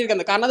എന്നാണ്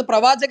പറഞ്ഞിരിക്കുന്നത്. കാരണം അത്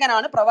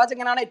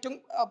പ്രവാചകനാണ് ഏറ്റവും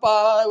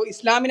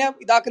ഇസ്ലാമിനെ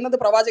ഇതാക്കുന്നത്.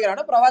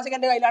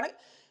 പ്രവാചകന്റെ കയ്യിലാണ്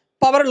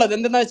പവർ ഉള്ളത്.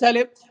 എന്തെന്ന് വെച്ചാൽ,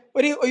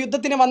 ഒരു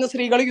യുദ്ധത്തിന് വന്ന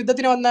സ്ത്രീകൾ,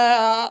 യുദ്ധത്തിന് വന്ന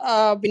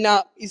പിന്നെ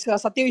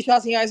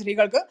സത്യവിശ്വാസിയായ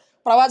സ്ത്രീകൾക്ക്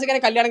പ്രവാചകനെ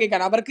കല്യാണം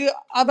കഴിക്കാൻ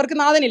അവർക്ക്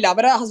നാഥനില്ല,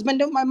 അവരുടെ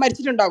ഹസ്ബൻഡ്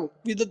മരിച്ചിട്ടുണ്ടാകും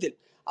യുദ്ധത്തിൽ.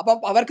 അപ്പം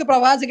അവർക്ക്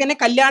പ്രവാചകനെ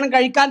കല്യാണം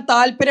കഴിക്കാൻ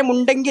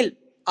താല്പര്യമുണ്ടെങ്കിൽ,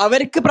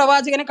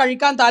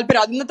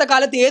 ഇന്നത്തെ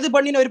കാലത്ത് ഏത്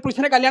പെണ്ണിനെ ഒരു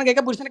പുരുഷനെ കല്യാണം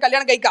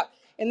കഴിക്കാം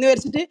എന്ന്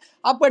വെച്ചിട്ട്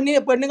ആ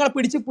പെണ്ണുങ്ങളെ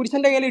പിടിച്ച്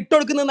പുരുഷന്റെ കയ്യിൽ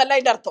ഇട്ടുകൊടുക്കുന്നതെന്നല്ല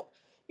അതിന്റെ അർത്ഥം.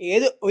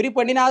 ഒരു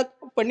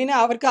പെണ്ണിനെ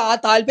അവർക്ക് ആ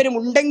താല്പര്യം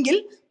ഉണ്ടെങ്കിൽ,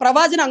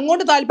 പ്രവാചകൻ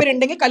അങ്ങോട്ട് താല്പര്യം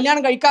ഉണ്ടെങ്കിൽ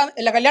കല്യാണം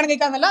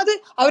കഴിക്കാന്നല്ല, അത്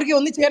അവർക്ക്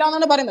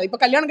ഒന്നിച്ചേരാന്നാണ് പറയുന്നത്. ഇപ്പൊ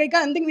കല്യാണം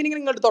കഴിക്കാൻ എന്തെങ്കിലും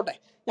നിങ്ങൾ എടുത്തോട്ടെ,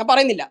 ഞാൻ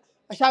പറയുന്നില്ല.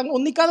 പക്ഷെ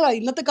ഒന്നിക്കാതെ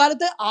ഇന്നത്തെ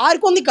കാലത്ത്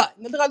ആർക്കും ഒന്നിക്കാം.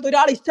 ഇന്നത്തെ കാലത്ത്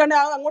ഒരാൾ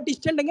ഇഷ്ടമുണ്ടെങ്കിൽ അങ്ങോട്ട്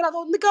ഇഷ്ടമുണ്ടെങ്കിൽ അത്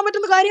ഒന്നിക്കാൻ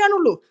പറ്റുന്ന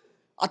കാര്യമാണുള്ളൂ.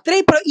 അത്രേ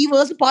ഈ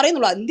വേഴ്സ്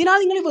പറയുന്നുള്ളൂ. എന്തിനാ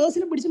നിങ്ങൾ ഈ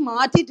വേഴ്സിനെ പിടിച്ച്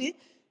മാറ്റിയിട്ട്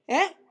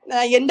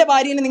എന്റെ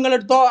ഭാര്യനെ നിങ്ങൾ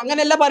എടുത്തോ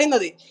അങ്ങനെയല്ല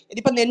പറയുന്നത്.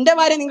 ഇതിപ്പോ എന്റെ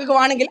ഭാര്യ നിങ്ങൾക്ക്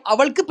വേണമെങ്കിൽ,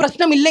 അവൾക്ക്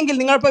പ്രശ്നമില്ലെങ്കിൽ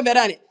നിങ്ങളിപ്പോ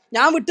വരാൻ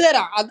ഞാൻ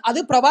വിട്ടുതരാം. അത്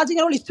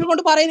പ്രവാചകനോട് ഇഷ്ടം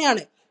കൊണ്ട്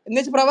പറയുന്നതാണ്. എന്ന്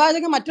വെച്ചാൽ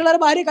പ്രവാചകൻ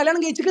മറ്റുള്ളവരുടെ ഭാര്യ കല്യാണം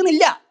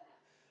കഴിച്ചിരിക്കുന്നില്ല.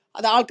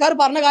 അത് ആൾക്കാർ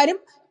പറഞ്ഞ കാര്യം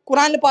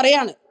ഖുറാനിൽ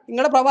പറയാണ്.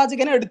 നിങ്ങളുടെ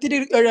പ്രവാചകനെ എടുത്തിട്ട്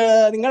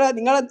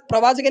നിങ്ങളെ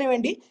പ്രവാചകന്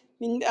വേണ്ടി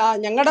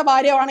ഞങ്ങളുടെ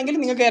ഭാര്യ ആണെങ്കിൽ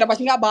നിങ്ങൾക്ക് കയറാം.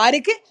 പക്ഷെ ആ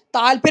ഭാര്യക്ക്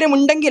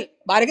താല്പര്യമുണ്ടെങ്കിൽ,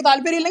 ഭാര്യക്ക്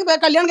താല്പര്യം ഇല്ലെങ്കിൽ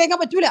കല്യാണം കഴിക്കാൻ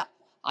പറ്റൂല.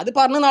 അത്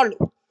പറഞ്ഞുള്ളൂ,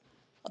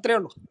 അത്രേ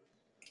ഉള്ളൂ.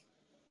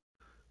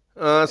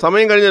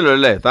 സമയം കഴിഞ്ഞല്ലോ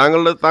അല്ലേ?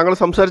 താങ്കൾ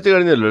സംസാരിച്ചു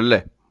കഴിഞ്ഞല്ലോ അല്ലേ?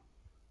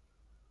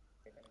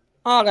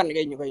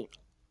 കഴിഞ്ഞു.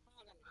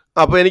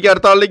 അപ്പൊ എനിക്ക്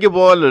അടുത്ത ആളിലേക്ക്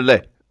പോകാമല്ലോ അല്ലേ?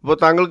 അപ്പോൾ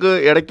താങ്കൾക്ക്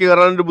ഇടയ്ക്ക്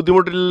കയറാനൊരു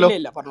ബുദ്ധിമുട്ടില്ലല്ലോ?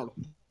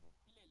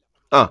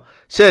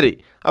 ശരി.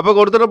 അപ്പൊ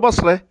കൊടുത്തിട്ട്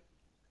പാസ്റ്ററെ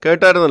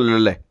കേട്ടായിരുന്നല്ലോ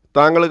അല്ലേ?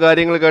 താങ്കൾ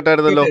കാര്യങ്ങൾ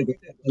കേട്ടായിരുന്നല്ലോ.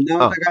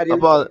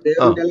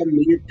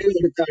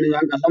 എടുത്താണ്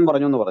ഞാൻ കള്ളം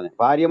പറഞ്ഞു എന്ന് പറഞ്ഞു.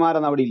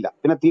 ഭാര്യമാരെന്ന് അവിടെ ഇല്ല,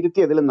 പിന്നെ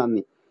തിരുത്തിയതിലും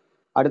നന്ദി.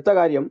 അടുത്ത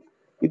കാര്യം,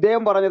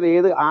 ഇദ്ദേഹം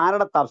പറഞ്ഞത്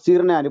ആരുടെ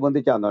തഫ്സീറിനെ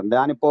അനുബന്ധിച്ചാന്ന് പറഞ്ഞു.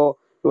 ഞാനിപ്പോ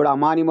ഇവിടെ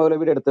അമാനി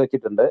മൗലവിയുടെ എടുത്തു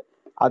വെച്ചിട്ടുണ്ട്,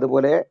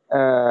 അതുപോലെ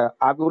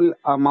അബുൽ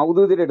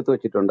മൗദൂദിയുടെ എടുത്തു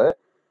വെച്ചിട്ടുണ്ട്,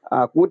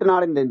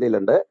 കൂറ്റനാടിന്റെ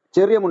ഉണ്ട്,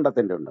 ചെറിയ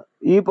മുണ്ടത്തിന്റെ ഉണ്ട്.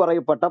 ഈ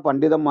പറയപ്പെട്ട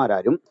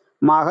പണ്ഡിതന്മാരാരും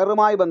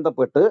മഹറുമായി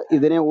ബന്ധപ്പെട്ട്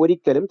ഇതിനെ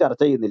ഒരിക്കലും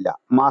ചർച്ച ചെയ്യുന്നില്ല.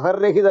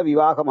 മഹർരഹിത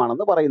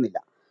വിവാഹമാണെന്ന് പറയുന്നില്ല.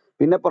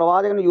 പിന്നെ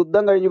പ്രവാചകൻ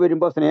യുദ്ധം കഴിഞ്ഞ്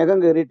വരുമ്പോൾ സ്നേഹം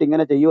കയറിയിട്ട്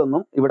ഇങ്ങനെ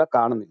ചെയ്യുമെന്നും ഇവിടെ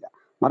കാണുന്നില്ല.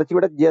 മറിച്ച്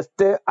ഇവിടെ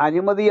ജസ്റ്റ്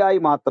അനുമതിയായി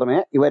മാത്രമേ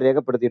ഇവ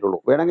രേഖപ്പെടുത്തിയിട്ടുള്ളൂ.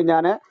 വേണമെങ്കിൽ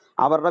ഞാൻ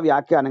അവരുടെ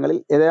വ്യാഖ്യാനങ്ങളിൽ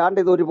ഏതാണ്ട്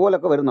ഇത്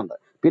ഒരുപോലൊക്കെ വരുന്നുണ്ട്.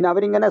 പിന്നെ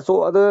അവരിങ്ങനെ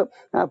അത്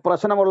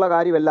പ്രശ്നമുള്ള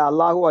കാര്യമല്ല,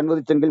 അള്ളാഹു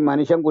അനുവദിച്ചെങ്കിൽ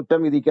മനുഷ്യൻ കുറ്റം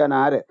വിധിക്കാൻ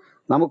ആര്,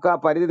 നമുക്ക് ആ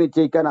പരിധി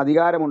നിശ്ചയിക്കാൻ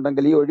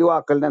അധികാരമുണ്ടെങ്കിൽ ഈ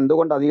ഒഴിവാക്കലിന്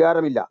എന്തുകൊണ്ട്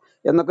അധികാരമില്ല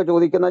എന്നൊക്കെ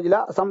ചോദിക്കുന്ന ചില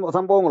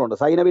സംഭവങ്ങളുണ്ട്.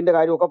 സൈനബിന്റെ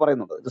കാര്യമൊക്കെ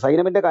പറയുന്നുണ്ട്.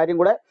 സൈനബിന്റെ കാര്യം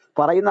കൂടെ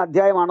പറയുന്ന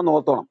അധ്യായമാണെന്ന്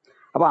ഓർത്തോണം.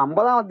 അപ്പൊ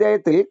 50-ാം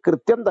അധ്യായത്തിൽ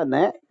കൃത്യം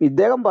തന്നെ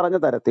ഇദ്ദേഹം പറഞ്ഞ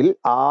തരത്തിൽ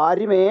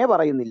ആരുമേ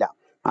പറയുന്നില്ല.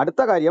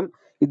 അടുത്ത കാര്യം,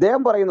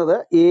 ഇദ്ദേഹം പറയുന്നത്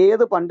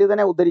ഏത്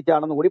പണ്ഡിതനെ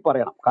ഉദ്ധരിച്ചാണെന്ന് കൂടി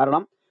പറയണം.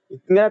 കാരണം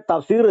ഇങ്ങനെ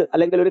തഫ്സീർ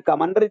അല്ലെങ്കിൽ ഒരു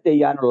കമന്ററി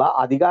ചെയ്യാനുള്ള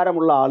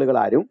അധികാരമുള്ള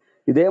ആളുകളാരും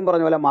ഇദ്ദേഹം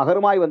പറഞ്ഞ പോലെ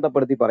മഹറുമായി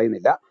ബന്ധപ്പെടുത്തി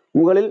പറയുന്നില്ല.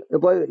 മുകളിൽ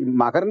ഇപ്പൊ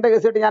മഹറിന്റെ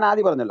കേസിട്ട് ഞാൻ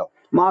ആദ്യം പറഞ്ഞല്ലോ,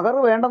 മഹർ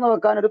വേണ്ടെന്ന്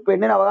വെക്കാൻ ഒരു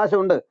പെണ്ണിന്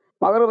അവകാശമുണ്ട്.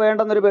 മഹർ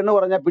വേണ്ടെന്നൊരു പെണ്ണ്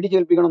പറഞ്ഞാൽ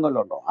പിടിച്ചേൽപ്പിക്കണം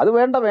എന്നല്ലോ ഉണ്ടോ? അത്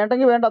വേണ്ട,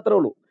 വേണ്ടെങ്കിൽ വേണ്ട, അത്രേ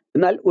ഉള്ളൂ.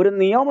 എന്നാൽ ഒരു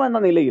നിയമം എന്ന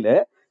നിലയിൽ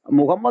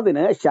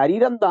മുഹമ്മദിന്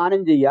ശരീരം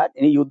ദാനം ചെയ്യാൻ,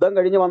 ഇനി യുദ്ധം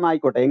കഴിഞ്ഞ്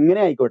വന്നായിക്കോട്ടെ,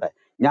 എങ്ങനെ ആയിക്കോട്ടെ,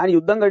 ഞാൻ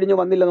യുദ്ധം കഴിഞ്ഞ്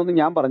വന്നില്ലെന്നൊന്നും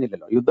ഞാൻ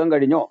പറഞ്ഞില്ലല്ലോ. യുദ്ധം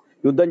കഴിഞ്ഞോ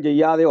യുദ്ധം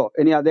ചെയ്യാതെയോ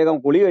ഇനി അദ്ദേഹം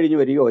കുളി കഴിഞ്ഞ്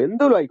വരികയോ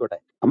എന്തെങ്കിലും ആയിക്കോട്ടെ,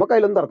 നമുക്ക്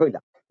അതിലൊന്നും തർക്കമില്ല.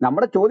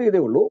 നമ്മുടെ ചോദ്യം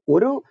ഇതേ ഉള്ളൂ,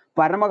 ഒരു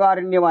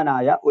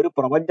പരമകാരുണ്യവാനായ ഒരു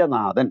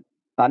പ്രപഞ്ചനാഥൻ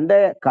തന്റെ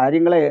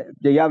കാര്യങ്ങളെ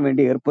ചെയ്യാൻ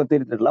വേണ്ടി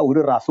ഏർപ്പെടുത്തിയിട്ടുള്ള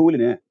ഒരു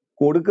റസൂലിന്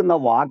കൊടുക്കുന്ന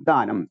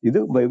വാഗ്ദാനം ഇത്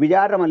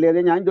വ്യഭിചാരമല്ലേ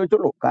എന്ന് ഞാൻ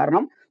ചോദിച്ചുള്ളൂ.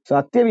 കാരണം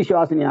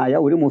സത്യവിശ്വാസിനിയായ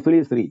ഒരു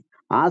മുസ്ലിം സ്ത്രീ,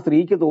 ആ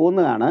സ്ത്രീക്ക്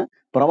തോന്നുകയാണ്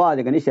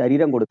പ്രവാചകന്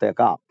ശരീരം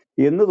കൊടുത്തേക്കാം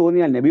എന്ന്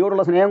തോന്നിയാൽ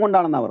നബിയോടുള്ള സ്നേഹം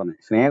കൊണ്ടാണെന്നാ പറഞ്ഞത്.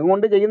 സ്നേഹം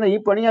കൊണ്ട് ചെയ്യുന്ന ഈ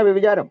പണിയാ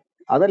വ്യഭിചാരം.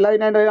 അതല്ല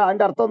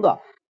അതിന്റെ അർത്ഥം എന്താ?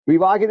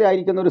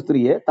 വിവാഹിതയായിരിക്കുന്ന ഒരു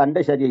സ്ത്രീയെ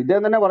തന്റെ ശരീരം,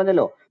 ഇദ്ദേഹം തന്നെ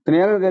പറഞ്ഞല്ലോ,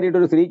 സ്നേഹം കയറിയിട്ട്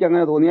ഒരു സ്ത്രീക്ക്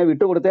അങ്ങനെ തോന്നിയാൽ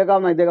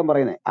വിട്ടുകൊടുത്തേക്കാമെന്നാണ് ഇദ്ദേഹം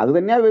പറയുന്നത്. അത്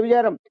തന്നെയാ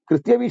വ്യഭിചാരം.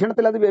 ക്രിസ്ത്യ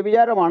വീക്ഷണത്തിൽ അത്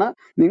വ്യഭിചാരമാണ്.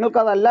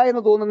 നിങ്ങൾക്കതല്ല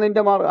എന്ന്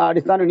തോന്നുന്നതിന്റെ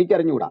അടിസ്ഥാനം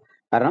എനിക്കറിഞ്ഞുകൂടാ.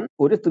 കാരണം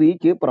ഒരു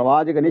സ്ത്രീക്ക്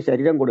പ്രവാചകന്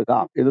ശരീരം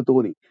കൊടുക്കാം എന്ന്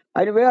തോന്നി,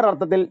 അതിന്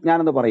വേറൊർത്ഥത്തിൽ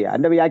ഞാനൊന്ന് പറയാം,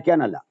 എന്റെ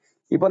വ്യാഖ്യാനമല്ല.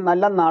 ഇപ്പൊ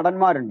നല്ല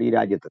നടന്മാരുണ്ട് ഈ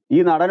രാജ്യത്ത്. ഈ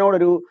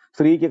നടനോടൊരു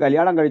സ്ത്രീക്ക്,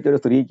 കല്യാണം കഴിച്ച ഒരു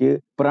സ്ത്രീക്ക്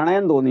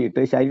പ്രണയം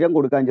തോന്നിയിട്ട് ശരീരം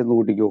കൊടുക്കാൻ ചെന്ന്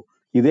കൂട്ടിക്കോ?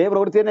 ഇതേ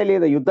പ്രവൃത്തി തന്നെയല്ലേ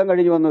ഇത്? യുദ്ധം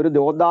കഴിഞ്ഞ് വന്ന ഒരു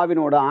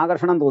യോദ്ധാവിനോട്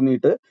ആകർഷണം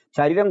തോന്നിയിട്ട്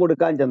ശരീരം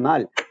കൊടുക്കാൻ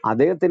ചെന്നാൽ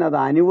അദ്ദേഹത്തിന് അത്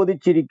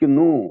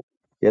അനുവദിച്ചിരിക്കുന്നു.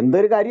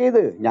 എന്തൊരു കാര്യം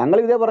ഇത്! ഞങ്ങൾ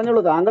ഇതേ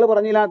പറഞ്ഞുള്ളൂ, താങ്കൾ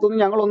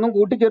പറഞ്ഞതിനകത്തൊന്നും ഞങ്ങൾ ഒന്നും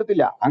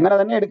കൂട്ടിച്ചേർത്തില്ല. അങ്ങനെ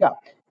തന്നെ എടുക്കാം.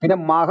 പിന്നെ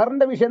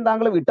മഹറിന്റെ വിഷയം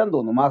താങ്കൾ വിട്ടെന്ന്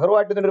തോന്നുന്നു.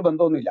 മഹറുമായിട്ട് ഇതിനൊരു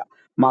ബന്ധമൊന്നുമില്ല.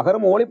 മഹർ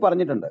മോളി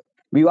പറഞ്ഞിട്ടുണ്ട്,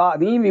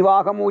 നീ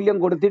വിവാഹമൂല്യം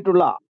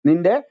കൊടുത്തിട്ടുള്ള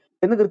നിന്റെ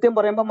എന്ന് കൃത്യം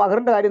പറയുമ്പോൾ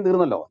മഹറിന്റെ കാര്യം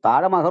തീർന്നല്ലോ.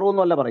 താഴെ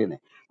മഹറൊന്നും അല്ല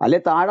പറയുന്നത്. അല്ലെ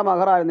താഴെ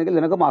മഹറായിരുന്നെങ്കിൽ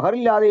നിനക്ക്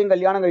മഹറില്ലാതെയും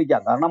കല്യാണം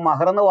കഴിക്കാം. കാരണം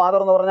മഹറെന്ന്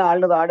വാതർന്ന് പറഞ്ഞ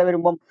ആളിന് താഴെ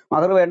വരുമ്പം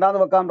മഹർ വേണ്ടാന്ന്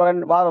വെക്കാൻ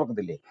പറയാൻ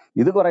വാതർക്കത്തില്ലേ?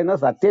 ഇത് പറയുന്ന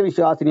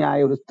സത്യവിശ്വാസിനിയായ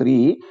ഒരു സ്ത്രീ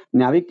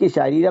നബിക്ക്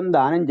ശരീരം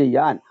ദാനം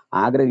ചെയ്യാൻ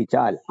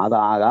ആഗ്രഹിച്ചാൽ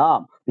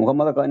അതാകാം.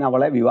 മുഹമ്മദ് ഖാൻ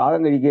അവളെ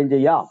വിവാഹം കഴിക്കുകയും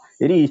ചെയ്യാം.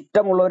 ഇനി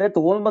ഇഷ്ടമുള്ളവരെ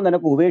തോന്നുമ്പോൾ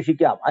നിനക്ക്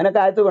ഉപേക്ഷിക്കാം.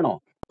 അതിനൊക്കെ ആയത്ത് വേണോ?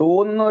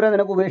 തോന്നുന്നവരെ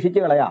നിനക്ക് ഉപേക്ഷിച്ച്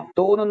കളയാം,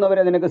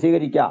 തോന്നുന്നവരെ നിനക്ക്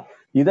സ്വീകരിക്കാം.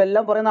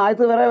 ഇതെല്ലാം പറയുന്ന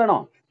ആയത്ത് വേറെ വേണോ?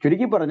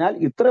 ചുരുക്കി പറഞ്ഞാൽ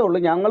ഇത്രേ ഉള്ളൂ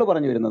ഞങ്ങൾ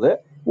പറഞ്ഞു വരുന്നത്.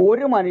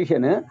 ഒരു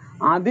മനുഷ്യന്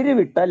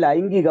അതിരുവിട്ട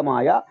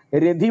ലൈംഗികമായ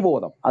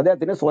രതിബോധം,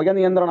 അദ്ദേഹത്തിന്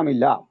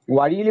സ്വയനിയന്ത്രണമില്ല.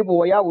 വഴിയിൽ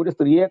പോയ ഒരു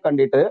സ്ത്രീയെ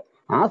കണ്ടിട്ട്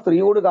ആ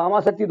സ്ത്രീയോട്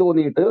കാമാസക്തി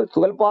തോന്നിയിട്ട്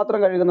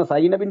സുഖൽപാത്രം കഴുകുന്ന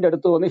സൈനബിന്റെ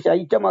അടുത്ത് വന്ന്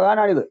ശയിച്ച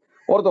മകാനാണിത്.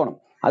 ഓർത്തോണം.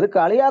 അത്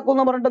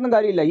കളിയാക്കുമെന്ന് പറഞ്ഞിട്ടൊന്നും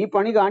കാര്യമില്ല. ഈ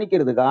പണി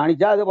കാണിക്കരുത്.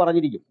 കാണിച്ചാൽ അത്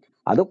പറഞ്ഞിരിക്കും.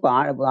 അത്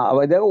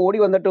അദ്ദേഹം ഓടി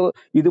വന്നിട്ട്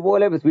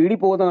ഇതുപോലെ സ്പീഡിൽ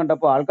പോകുന്ന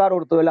കണ്ടപ്പോൾ ആൾക്കാർ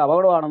കൊടുത്തു വല്ല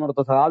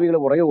അപകടമാണെന്നോർത്ത് സഹാബികൾ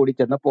പുറകെ ഓടി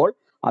ചെന്നപ്പോൾ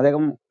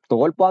അദ്ദേഹം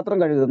തോൽപാത്രം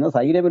കഴുകുന്ന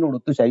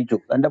സൈനബിനോടൊത്ത് ശയിച്ചു,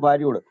 തന്റെ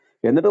ഭാര്യയോട്.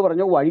 എന്നിട്ട്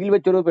പറഞ്ഞു, വഴിയിൽ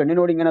വെച്ചൊരു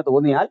പെണ്ണിനോട് ഇങ്ങനെ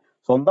തോന്നിയാൽ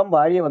സ്വന്തം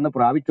ഭാര്യയെ വന്ന്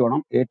പ്രാപിച്ചോണം.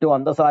 ഏറ്റവും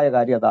അന്തസ്സായ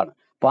കാര്യം അതാണ്.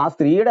 അപ്പൊ ആ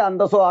സ്ത്രീയുടെ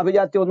അന്തസ്സോ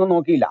ആഭിജാത്യോ ഒന്നും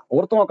നോക്കിയില്ല.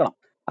 ഓർത്തു നോക്കണം.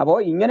 അപ്പോൾ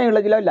ഇങ്ങനെയുള്ള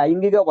ചില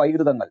ലൈംഗിക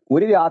വൈകൃതങ്ങൾ,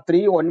 ഒരു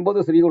രാത്രി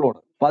 9 സ്ത്രീകളോട്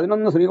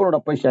 11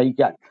 സ്ത്രീകളോടൊപ്പം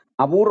ശയിക്കാൻ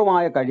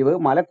അപൂർവമായ കഴിവ്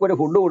മലക്കൊരു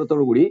ഫുഡ്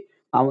കൊടുത്തോടുകൂടി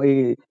ഈ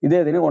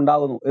ഇദ്ദേഹത്തിന്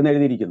ഉണ്ടാകുന്നു എന്ന്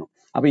എഴുതിയിരിക്കുന്നു.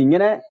 അപ്പൊ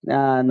ഇങ്ങനെ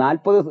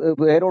 40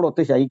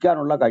 പേരോടൊത്ത്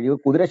ശയിക്കാനുള്ള കഴിവ്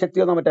കുതിരശക്തി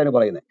എന്നോ മറ്റാണ്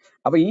പറയുന്നത്.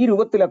 അപ്പൊ ഈ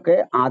രൂപത്തിലൊക്കെ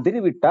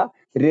അതിരുവിട്ട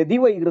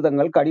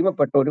രതിവൈകൃതങ്ങൾ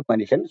കടിമപ്പെട്ട ഒരു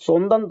മനുഷ്യൻ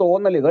സ്വന്തം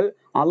തോന്നലുകൾ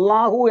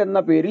അള്ളാഹു എന്ന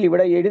പേരിൽ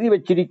ഇവിടെ എഴുതി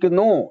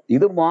വെച്ചിരിക്കുന്നു.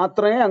 ഇത്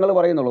മാത്രമേ ഞങ്ങൾ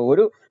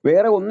പറയുന്നുള്ളൂ.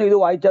 വേറെ ഒന്നും ഇത്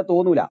വായിച്ചാൽ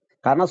തോന്നൂല.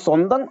 കാരണം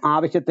സ്വന്തം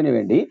ആവശ്യത്തിന്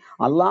വേണ്ടി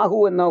അള്ളാഹു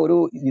എന്ന ഒരു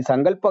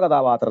സങ്കല്പ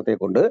കഥാപാത്രത്തെ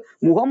കൊണ്ട്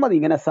മുഹമ്മദ്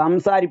ഇങ്ങനെ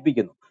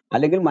സംസാരിപ്പിക്കുന്നു.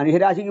 അല്ലെങ്കിൽ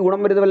മനുഷ്യരാശിക്ക്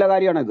ഗുണം വരുന്ന വല്ല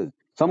കാര്യമാണോ ഇത്?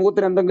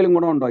 സമൂഹത്തിന് എന്തെങ്കിലും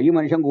ഗുണമുണ്ടോ? ഈ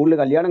മനുഷ്യൻ കൂടുതൽ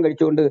കല്യാണം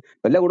കഴിച്ചുകൊണ്ട്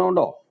വല്ല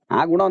ഗുണമുണ്ടോ?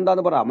 ആ ഗുണം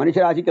എന്താന്ന് പറ.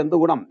 മനുഷ്യരാശിക്ക് എന്ത്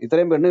ഗുണം?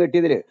 ഇത്രയും പെണ്ണ്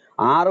കെട്ടിയതിൽ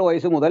 6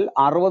 വയസ്സ് മുതൽ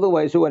 60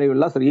 വയസ്സ്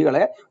വരെയുള്ള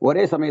സ്ത്രീകളെ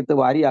ഒരേ സമയത്ത്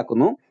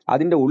ഭാര്യയാക്കുന്നു.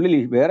 അതിന്റെ ഉള്ളിൽ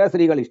വേറെ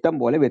സ്ത്രീകൾ ഇഷ്ടം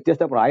പോലെ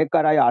വ്യത്യസ്ത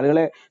പ്രായക്കാരായ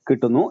ആളുകളെ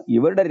കിട്ടുന്നു.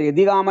 ഇവരുടെ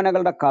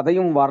രതികാമനകളുടെ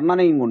കഥയും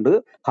വർണ്ണനയും കൊണ്ട്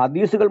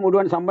ഹദീസുകൾ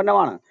മുഴുവൻ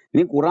സമ്പന്നമാണ്.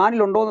 ഇനി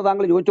ഖുറാനിലുണ്ടോ എന്ന്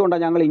താങ്കൾ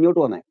ചോദിച്ചുകൊണ്ടാണ് ഞങ്ങൾ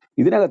ഇങ്ങോട്ട് വന്നത്.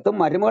 ഇതിനകത്ത്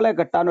മരുമകളെ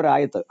കെട്ടാൻ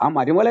ഒരായത്ത്. ആ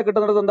മരുമകളെ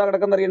കിട്ടുന്നിടത്ത് എന്താ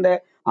കിടക്കുന്നറിയണ്ടേ?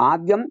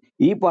 ആദ്യം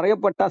ഈ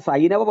പറയപ്പെട്ട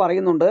സൈനവ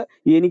പറയുന്നുണ്ട്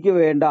എനിക്ക്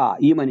വേണ്ട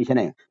ഈ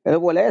മനുഷ്യനെ.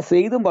 അതുപോലെ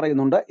സെയ്ദും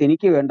പറയുന്നുണ്ട്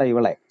എനിക്ക് വേണ്ട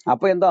ഇവളെ.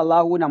 അപ്പൊ എന്താ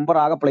അള്ളാഹു നമ്പർ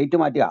ആകെ പ്ലേറ്റ്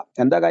മാറ്റുക?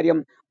 എന്താ കാര്യം?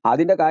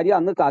 അതിന്റെ കാര്യം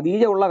അന്ന്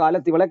ഖദീജ ഉള്ള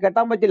കാലത്ത് ഇവളെ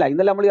കെട്ടാൻ പറ്റില്ല.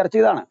 ഇന്നലെ നമ്മൾ ചർച്ച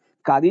ചെയ്താണ്.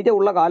 ഖദീജ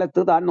ഉള്ള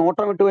കാലത്ത് താൻ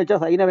നോട്ടം ഇട്ട് വെച്ച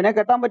സൈനവിനെ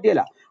കെട്ടാൻ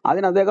പറ്റിയല്ല.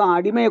 അതിന് അദ്ദേഹം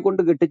അടിമയെ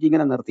കൊണ്ട് കെട്ടിച്ച്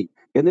ഇങ്ങനെ നിർത്തി.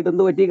 എന്നിട്ട്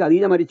എന്ത് പറ്റി?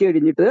 ഖദീജ മരിച്ചു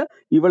കഴിഞ്ഞിട്ട്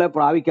ഇവളെ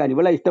പ്രാപിക്കാൻ,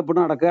 ഇവളെ ഇഷ്ടപ്പെട്ട്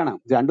നടക്കുകയാണ്.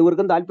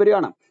 രണ്ടുപേർക്കും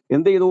താല്പര്യമാണ്.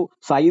 എന്ത് ചെയ്തു?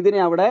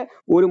 സയ്യിദിനെ അവിടെ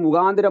ഒരു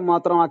മുഖാന്തരം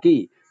മാത്രമാക്കി.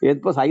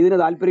 ഇപ്പൊ സയ്യിദിന്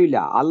താല്പര്യമില്ല.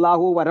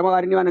 അള്ളാഹു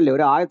പരമകാരുണ്യവാനല്ലേ,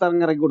 ഒരു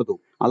ആയത്ത് ഇറക്കി കൊടുത്തു.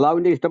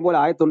 അള്ളാഹുവിന്റെ ഇഷ്ടം പോലെ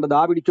ആയത്തുണ്ട്.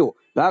 ദാ പിടിച്ചോ,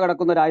 ദാ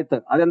കിടക്കുന്ന ഒരു ആയത്ത്.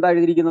 അതെന്താ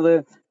എഴുതിയിരിക്കുന്നത്?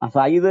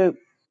 സയ്യിദ്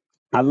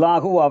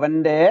അള്ളാഹു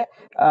അവന്റെ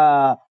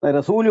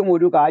റസൂലും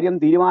ഒരു കാര്യം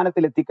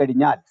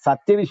തീരുമാനത്തിലെത്തിക്കഴിഞ്ഞാൽ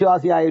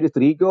സത്യവിശ്വാസിയായ ഒരു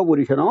സ്ത്രീക്കോ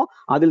പുരുഷനോ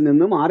അതിൽ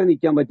നിന്ന് മാറി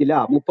നിൽക്കാൻ പറ്റില്ല.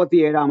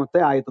 37-ാമത്തെ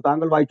ആയത്ത്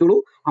താങ്കൾ വായിച്ചോളൂ.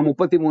 ആ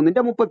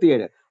 33-ന്റെ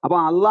 37. അപ്പൊ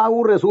അള്ളാഹു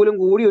റസൂലും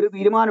കൂടി ഒരു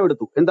തീരുമാനം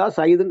എടുത്തു. എന്താ?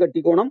 സയ്യിദും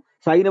കെട്ടിക്കോണം,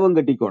 സൈനവും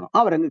കെട്ടിക്കോണം.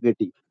 അവരങ്ങ്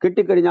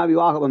കെട്ടിക്കഴിഞ്ഞാൽ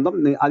വിവാഹബന്ധം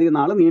അധികം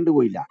നാൾ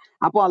നീണ്ടുപോയില്ല.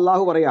 അപ്പൊ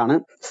അള്ളാഹു പറയാണ്,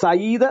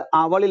 സയ്യിദ്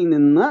അവളിൽ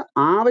നിന്ന്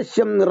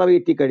ആവശ്യം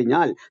നിറവേറ്റി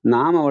കഴിഞ്ഞാൽ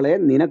നാം അവളെ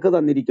നിനക്ക്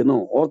തന്നിരിക്കുന്നു.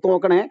 ഓർത്തു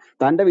നോക്കണേ,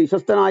 തന്റെ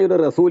വിശ്വസ്തനായ ഒരു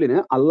റസൂലിന്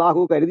അള്ളാഹു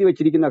കരുതി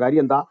വെച്ചിരിക്കുന്ന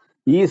കാര്യം എന്താ?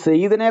 ഈ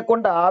സെയ്ദിനെ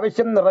കൊണ്ട്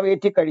ആവശ്യം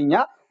നിറവേറ്റി കഴിഞ്ഞ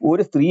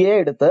ഒരു സ്ത്രീയെ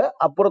എടുത്ത്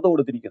അപ്പുറത്ത്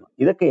കൊടുത്തിരിക്കുന്നു.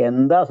 ഇതൊക്കെ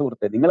എന്താ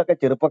സുഹൃത്തെ? നിങ്ങളൊക്കെ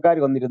ചെറുപ്പക്കാർ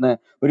വന്നിരുന്ന്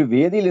ഒരു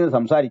വേദിയിൽ നിന്ന്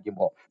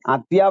സംസാരിക്കുമ്പോൾ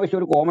അത്യാവശ്യം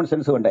ഒരു കോമൺ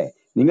സെൻസ് വേണ്ടേ?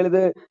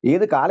 നിങ്ങളിത്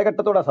ഏത്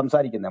കാലഘട്ടത്തോടെ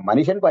സംസാരിക്കുന്നത്?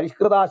 മനുഷ്യൻ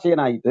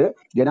പരിഷ്കൃതാശയനായിട്ട്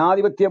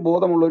ജനാധിപത്യ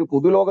ബോധമുള്ള ഒരു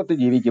പൊതുലോകത്ത്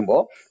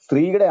ജീവിക്കുമ്പോൾ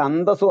സ്ത്രീയുടെ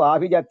അന്തസ്സും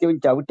ആഭിജാത്യവും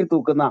ചവിട്ടി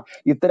തൂക്കുന്ന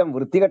ഇത്തരം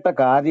വൃത്തികെട്ട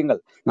കാര്യങ്ങൾ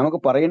നമുക്ക്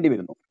പറയേണ്ടി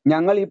വരുന്നു.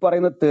 ഞങ്ങൾ ഈ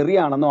പറയുന്നത്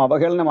തെറിയാണെന്നോ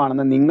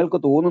അവഹേളനമാണെന്നോ നിങ്ങൾക്ക്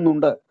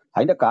തോന്നുന്നുണ്ട്.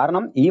 അതിന്റെ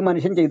കാരണം ഈ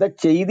മനുഷ്യൻ ചെയ്ത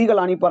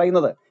ചെയ്തികളാണ് ഈ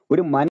പറയുന്നത്.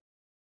 ഒരു മനുഷ്യന്റെ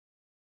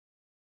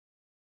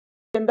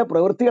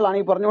പ്രവൃത്തികളാണ്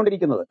ഈ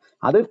പറഞ്ഞുകൊണ്ടിരിക്കുന്നത്.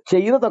 അത്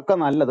ചെയ്തതൊക്കെ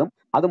നല്ലതും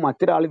അത്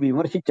മറ്റൊരാൾ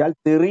വിമർശിച്ചാൽ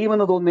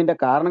തെറിയുമെന്ന് തോന്നുന്നതിന്റെ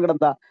കാരണങ്ങൾ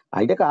എന്താ?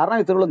 അതിന്റെ കാരണം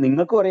ഇത്രയുള്ളൂ.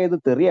 നിങ്ങൾക്ക് പറയുന്നത്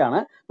തെറിയാണ്,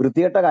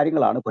 വൃത്തികെട്ട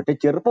കാര്യങ്ങളാണ്. പക്ഷെ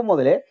ചെറുപ്പം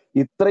മുതലേ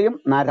ഇത്രയും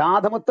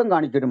നരാധമത്വം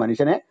കാണിച്ചൊരു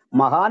മനുഷ്യനെ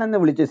മഹാനെന്ന്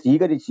വിളിച്ച്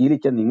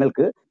ശീലിച്ച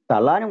നിങ്ങൾക്ക്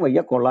തള്ളാനും വയ്യ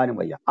കൊള്ളാനും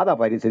വയ്യ. അതാ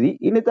പരിസ്ഥിതി.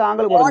 ഇനി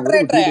താങ്കൾ പറഞ്ഞു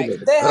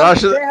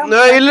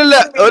ഇല്ലില്ല,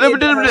 ഒരു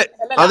മിനിറ്റ്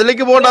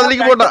അതിലേക്ക് പോകണ്ട,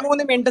 അതിലേക്ക് പോകണ്ട.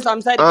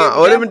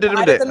 ഒരു മിനിറ്റ്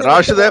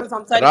റാഷിദെ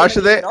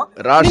റാഷിദെ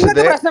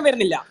റാഷിദെ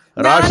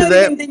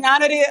റാഷിദെ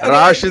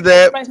റാഷിദെ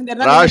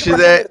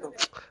റാഷിദെ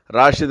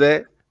റാഷിദെ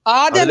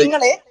ആദ്യം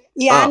നിങ്ങളെ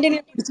ഈ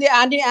ആന്റണിയെ പിടിച്ച്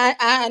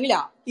അനില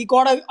ഈ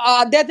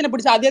അദ്ദേഹത്തിനെ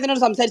പിടിച്ച്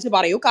അദ്ദേഹത്തിനോട് സംസാരിച്ച്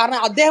പറയൂ. കാരണം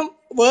അദ്ദേഹം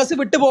വേഴ്സ്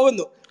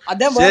വിട്ടുപോകുന്നു.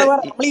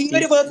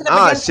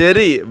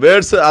 ശരി,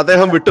 വേർഡ്സ്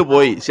അദ്ദേഹം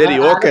വിട്ടുപോയി. ശരി,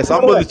 ഓക്കെ,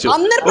 സമ്മതിച്ചു.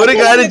 ഒരു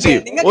കാര്യം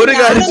ചെയ്യും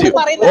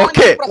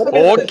ഓക്കെ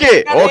ഓക്കെ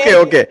ഓക്കെ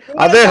ഓക്കെ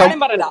അദ്ദേഹം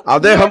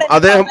അദ്ദേഹം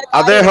അദ്ദേഹം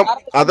അദ്ദേഹം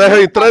അദ്ദേഹം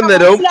ഇത്രയും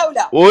നേരവും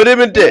ഒരു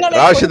മിനിറ്റ്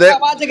റാഷിദെ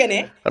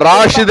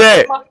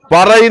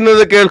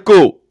പറയുന്നത്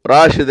കേൾക്കൂ.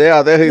 റാഷിദെ,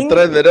 അദ്ദേഹം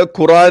ഇത്രയും നേരം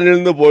ഖുറാനിൽ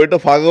നിന്ന് പോയിട്ട്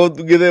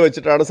ഭഗവത്ഗീതയെ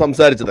വെച്ചിട്ടാണ്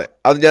സംസാരിച്ചത്.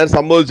 അത് ഞാൻ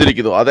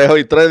സമ്മതിച്ചിരിക്കുന്നു. അദ്ദേഹം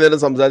ഇത്രയും നേരം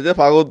സംസാരിച്ചത്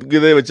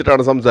ഭഗവത്ഗീതയെ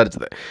വെച്ചിട്ടാണ്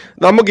സംസാരിച്ചത്.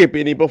 നമുക്കിപ്പോൾ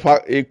ഇനിയിപ്പോൾ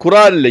ഈ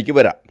ഖുറാനിലേക്ക്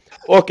വരാം.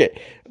 ഓക്കെ,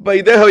 ഇപ്പം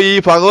ഇദ്ദേഹം ഈ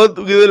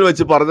ഭഗവത്ഗീതയിൽ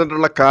വെച്ച്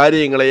പറഞ്ഞിട്ടുള്ള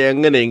കാര്യങ്ങളെ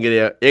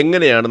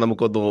എങ്ങനെയാണ്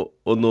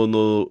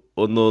നമുക്കൊന്ന്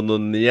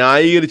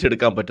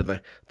ന്യായീകരിച്ചെടുക്കാൻ പറ്റുന്നത്?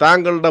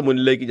 താങ്കളുടെ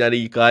മുന്നിലേക്ക് ഞാൻ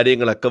ഈ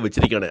കാര്യങ്ങളൊക്കെ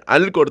വെച്ചിരിക്കുകയാണ്.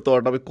 അനിൽ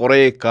കൊടുത്തോട്ടം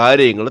കുറേ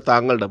കാര്യങ്ങൾ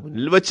താങ്കളുടെ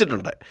മുന്നിൽ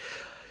വെച്ചിട്ടുണ്ട്.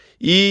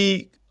 ഈ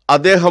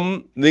അദ്ദേഹം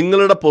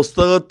നിങ്ങളുടെ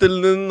പുസ്തകത്തിൽ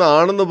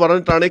നിന്നാണെന്ന്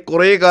പറഞ്ഞിട്ടാണ് ഈ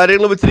കുറേ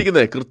കാര്യങ്ങൾ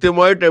വെച്ചിരിക്കുന്നത്.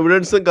 കൃത്യമായിട്ട്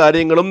എവിഡൻസും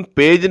കാര്യങ്ങളും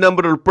പേജ്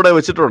നമ്പർ ഉൾപ്പെടെ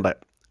വെച്ചിട്ടുണ്ട്.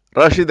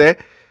 റാഷിദെ,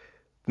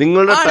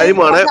 നിങ്ങളുടെ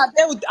ടൈമാണ്.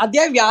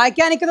 അദ്ദേഹം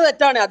വ്യാഖ്യാനിക്കുന്നത്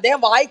തെറ്റാണ്.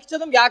 അദ്ദേഹം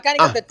വായിച്ചതും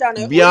വ്യാഖ്യാനിക്കുന്നത് തെറ്റാണ്.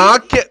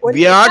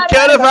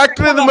 വ്യാഖ്യാന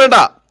ഫാക്ടറി ഒന്നും വേണ്ട.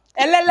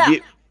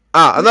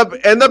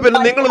 എന്നാ പിന്നെ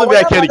നിങ്ങളൊന്ന്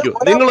വ്യാഖ്യാനിക്കൂ.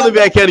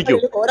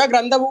 ഓരോ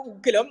ഗ്രന്ഥ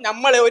ബുക്കിലും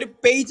നമ്മൾ ഒരു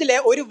പേജിലെ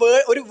ഒരു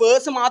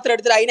വേഴ്സ് മാത്രം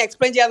എടുത്തിട്ട് അതിനെ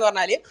എക്സ്പ്ലെയിൻ ചെയ്യാന്ന്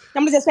പറഞ്ഞാൽ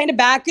നമ്മൾ ജസ്റ്റ് അതിന്റെ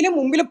ബാക്കിലും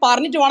മുമ്പിലും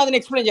പറഞ്ഞിട്ട് വേണം അതിന്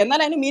എക്സ്പ്ലെയിൻ ചെയ്യാൻ.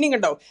 എന്നാൽ അതിന് മീനിങ്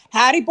ഉണ്ടാവും.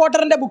 ഹാരി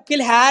പോട്ടറിന്റെ ബുക്കിൽ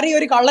ഹാരി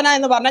ഒരു കള്ളനാ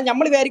എന്ന് പറഞ്ഞാൽ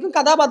നമ്മൾ വിചാരിക്കും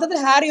കഥാപാത്രത്തിൽ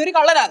ഹാരി ഒരു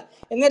കള്ളനാണ്.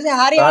 എന്നിട്ട്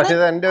ഹാരിയാണ്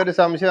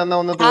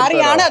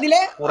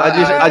അതിലെ.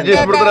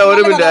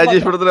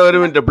 ഒരു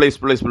മിനിറ്റ് പ്ലീസ്.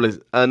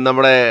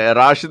 നമ്മുടെ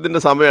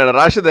റാഷിദിന്റെ സമയമാണ്.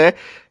 റാഷിദെ,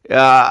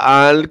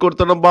 അനിൽ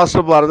കൊടുത്തോട്ടം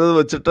പാസ്റ്റർ പറഞ്ഞത്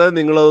വെച്ചിട്ട്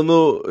നിങ്ങളതൊന്ന്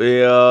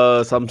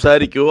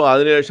സംസാരിക്കൂ.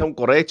 അതിനുശേഷം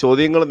കുറെ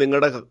ചോദ്യങ്ങൾ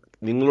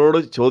നിങ്ങളോട്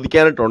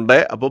ചോദിക്കാനായിട്ടുണ്ട്.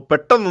 അപ്പൊ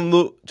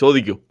പെട്ടെന്നൊന്ന്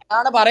ചോദിക്കൂ.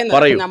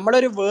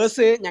 ഞങ്ങളൊരു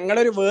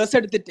വേഴ്സ്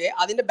എടുത്തിട്ട്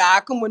അതിന്റെ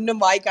ബാക്കും മുന്നും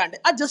വായിക്കാണ്ട്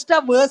ജസ്റ്റ് ആ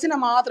വേഴ്സിനെ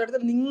മാത്രം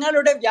എടുത്ത്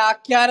നിങ്ങളുടെ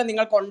വ്യാഖ്യാനം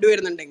നിങ്ങൾ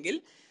കൊണ്ടുവരുന്നുണ്ടെങ്കിൽ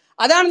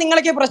അതാണ്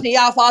നിങ്ങളൊക്കെ പ്രശ്നം. ഈ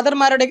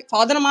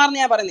ഫാദർമാരെന്ന്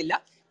ഞാൻ പറയുന്നില്ല,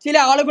 ചില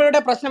ആളുകളുടെ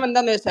പ്രശ്നം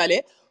എന്താന്ന് വെച്ചാല്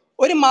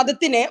ഒരു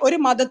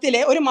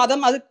മതം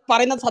അത്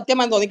പറയുന്നത്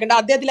സത്യമാണെന്ന് തോന്നിക്കണ്ട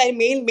അദ്ദേഹത്തിൽ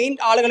മെയിൻ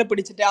ആളുകളെ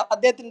പിടിച്ചിട്ട്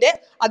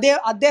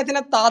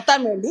അദ്ദേഹത്തിനെ താത്താൻ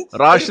വേണ്ടി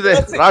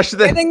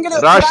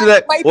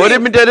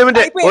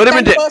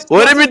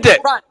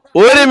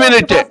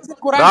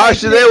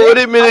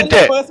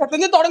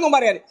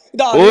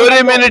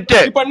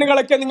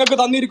പെണ്ണുങ്ങളൊക്കെ നിങ്ങൾക്ക്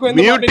തന്നിരിക്കും,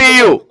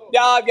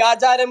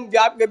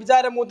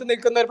 വ്യഭിചാരം മൂത്ത്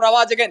നിൽക്കുന്ന ഒരു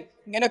പ്രവാചകൻ,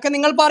 ഇങ്ങനെയൊക്കെ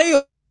നിങ്ങൾ പറയൂ.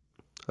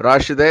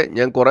 റാഷിദെ,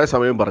 ഞാൻ കുറെ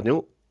സമയം പറഞ്ഞു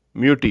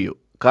മ്യൂട്ട് ചെയ്യൂ.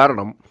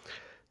 കാരണം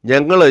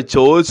ഞങ്ങൾ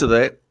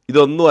ചോദിച്ചത്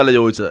ഇതൊന്നുമല്ല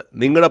ചോദിച്ചത്.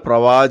 നിങ്ങളുടെ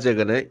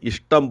പ്രവാചകന്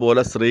ഇഷ്ടം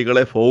പോലെ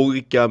സ്ത്രീകളെ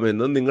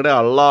ഭോഗിക്കാമെന്ന് നിങ്ങളുടെ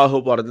അള്ളാഹു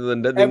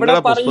പറഞ്ഞതിന്റെ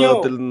നിങ്ങളുടെ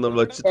പുസ്തകത്തിൽ നിന്ന്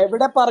വെച്ച്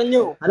എവിടെ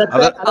പറഞ്ഞു?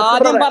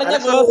 ആദ്യം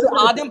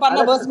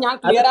പറഞ്ഞ വേഴ്സ് ഞാൻ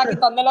ക്ലിയർ ആക്കി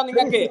തന്നല്ലോ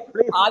നിങ്ങൾക്ക്.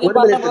 ആദ്യം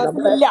പറഞ്ഞ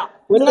വേഴ്സ് ഇല്ല.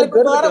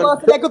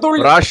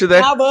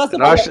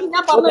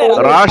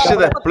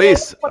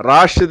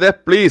 റാഷിദെ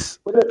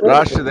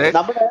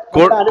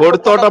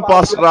കൊടുത്തോട്ടം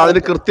പാസ്റ്റർ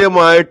അതിന്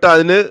കൃത്യമായിട്ട്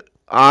അതിന്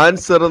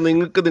ആൻസർ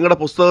നിങ്ങൾക്ക് നിങ്ങളുടെ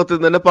പുസ്തകത്തിൽ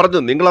തന്നെ പറഞ്ഞു.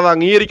 നിങ്ങൾ അത്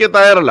അംഗീകരിക്കാൻ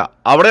തയ്യാറല്ല.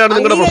 അവിടെയാണ്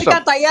നിങ്ങളുടെ പ്രശ്നം.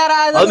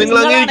 അത് നിങ്ങൾ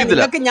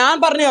അംഗീകരിക്കുന്നില്ല. ഞാൻ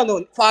പറഞ്ഞു തന്നു.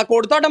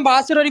 കൊടുത്തോട്ടം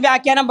പാസ്റ്റർ ഒരു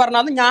വ്യാഖ്യാനം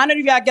പറഞ്ഞു,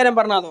 ഞാനൊരു വ്യാഖ്യാനം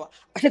പറഞ്ഞു.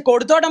 പക്ഷെ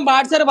കൊടുത്തോട്ടം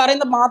പാസ്റ്റർ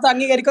പറയുന്നത് മാത്രം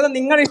അംഗീകരിക്കുന്നത്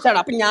നിങ്ങളുടെ ഇഷ്ടമാണ്.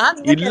 അപ്പൊ ഞാൻ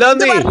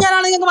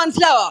പറഞ്ഞാലാണ് നിങ്ങൾക്ക്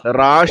മനസ്സിലാവാ.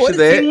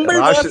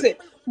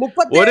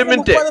 ഒരു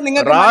മിനിറ്റ്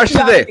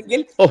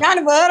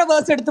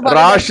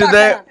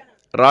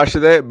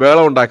റാഷിദെ,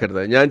 ബേളം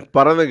ഉണ്ടാക്കരുത്. ഞാൻ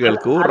പറയുന്നത്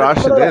കേൾക്കൂ.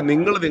 റാഷിദെ,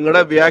 നിങ്ങൾ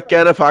നിങ്ങളുടെ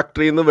വ്യാഖ്യാന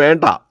ഫാക്ടറിന്ന്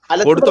വേണ്ട.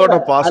 കൊടുത്തോട്ട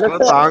പാസ്റ്റർ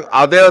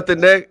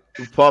അദ്ദേഹത്തിന്റെ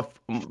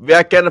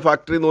വ്യാഖ്യാന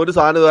ഫാക്ടറിന്ന് ഒരു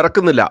സാധനം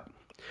ഇറക്കുന്നില്ല.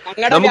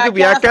 നമുക്ക്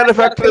വ്യാഖ്യാന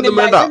ഫാക്ടറി ഒന്നും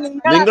വേണ്ട.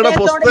 നിങ്ങളുടെ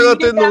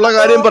പുസ്തകത്തിൽ നിന്നുള്ള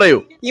കാര്യം പറയൂ.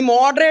 ഈ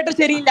മോഡറേറ്റർ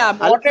ശരിയില്ല,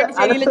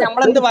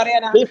 നമ്മളെന്ത്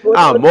പറയാനാ?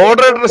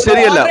 മോഡറേറ്റർ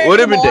ശരിയല്ല.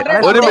 ഒരു മിനിറ്റ്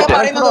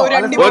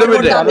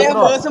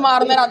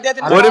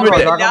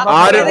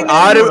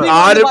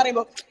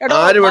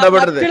ആരും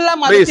ഇടപെടരുത്.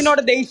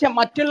 മതത്തിനോട് ദേഷ്യം,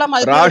 മറ്റുള്ള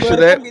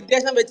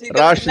വിദ്വേഷം വെച്ചിട്ട്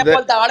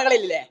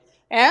ആളുകളില്ലേ,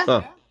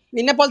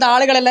 നിന്നെ പോലത്തെ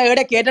ആളുകളെല്ലാം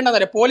എവിടെ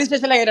കേട്ടേണ്ടത്? പോലീസ്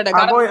സ്റ്റേഷനിലെ കേട്ടെ.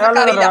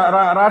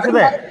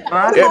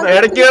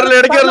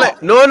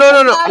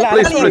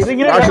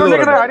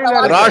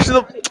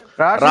 റാഷിദ്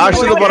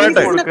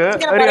പറയട്ടെ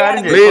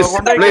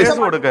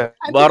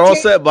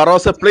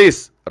ബറോസെ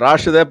പ്ലീസ്.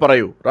 റാഷിദെ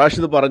പറയൂ.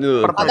 റാഷിദ് പറഞ്ഞത്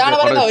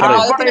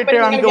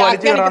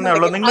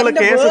നിങ്ങൾ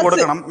കേസ്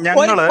കൊടുക്കണം.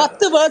 ഞങ്ങള്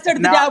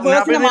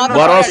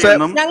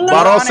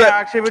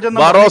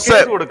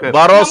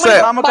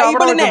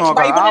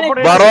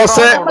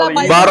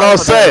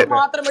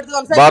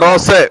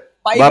ബറോസെ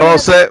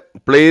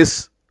പ്ലീസ്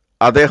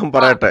അദ്ദേഹം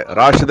പറയട്ടെ.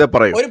 റാഷിദെ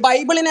പറയൂ. ഒരു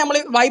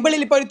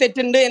ബൈബിളിൽ ഇപ്പൊ ഒരു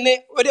തെറ്റുണ്ട് എന്ന്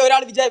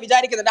ഒരാൾ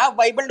വിചാരിക്കുന്നുണ്ട്. ആ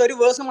ബൈബിളിന്റെ ഒരു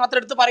വേഴ്സ് മാത്രം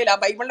എടുത്ത് പറയില്ല.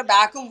 ബൈബിളിന്റെ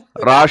ബാക്കും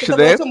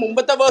റാഷിദെ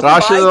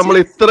നമ്മൾ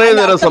ഇത്രയും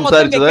നേരം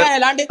സംസാരിച്ചത്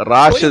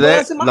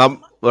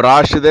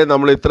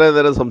നമ്മൾ ഇത്രയും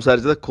നേരം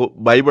സംസാരിച്ചത്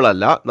ബൈബിൾ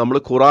അല്ല, നമ്മൾ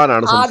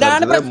ഖുറാനാണ്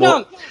സംസാരിച്ചത്.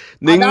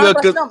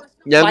 നിങ്ങൾക്ക്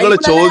ഞങ്ങൾ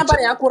ചോദിച്ചു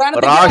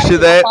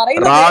റാഷിദെ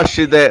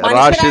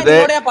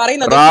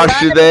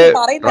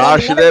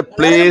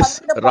പ്ലീസ്.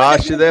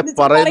 റാഷിദെ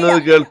പറയുന്നത്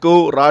കേൾക്കൂ.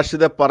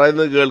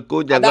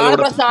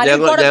 ഞങ്ങളിവിടെ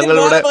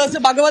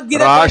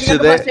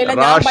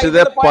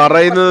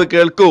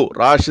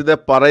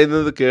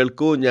പറയുന്നത്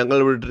കേൾക്കൂ. ഞങ്ങൾ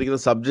വിട്ടിരിക്കുന്ന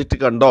സബ്ജക്റ്റ്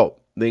കണ്ടോ?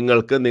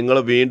 നിങ്ങൾ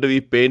വീണ്ടും ഈ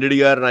പെയിന്റ്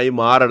അടിക്കാരനായി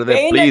മാറരുത്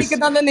പ്ലീസ്.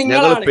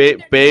 ഞങ്ങൾ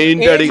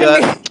പെയിന്റ് അടിക്കാൻ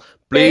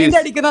പ്ലീസ്.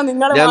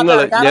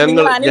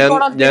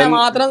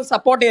 മാത്രം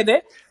സപ്പോർട്ട് ചെയ്ത്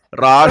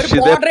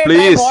റാഷിദെ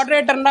പ്ലീസ്.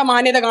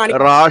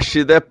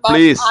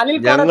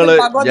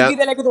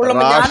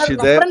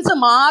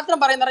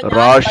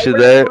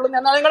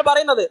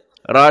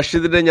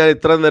 റാഷിദിനെ ഞാൻ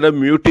ഇത്ര നേരം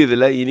മ്യൂട്ട്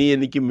ചെയ്തില്ല. ഇനി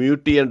എനിക്ക്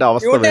മ്യൂട്ട് ചെയ്യേണ്ട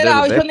അവസ്ഥ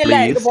വരരുത്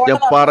പ്ലീസ്. ഞാൻ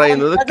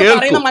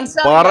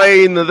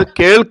പറയുന്നത്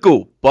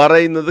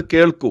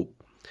കേൾക്കൂ.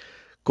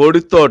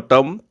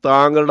 കൊടിത്തോട്ടം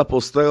താങ്കളുടെ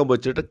പുസ്തകം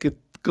വെച്ചിട്ട്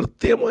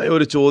കൃത്യമായ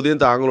ഒരു ചോദ്യം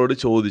താങ്കളോട്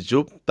ചോദിച്ചു.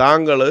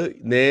 താങ്കൾ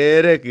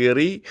നേരെ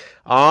കയറി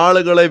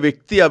ആളുകളെ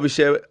വ്യക്തി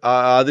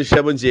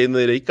അധിക്ഷേപം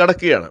ചെയ്യുന്നതിലേക്ക്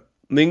കടക്കുകയാണ്.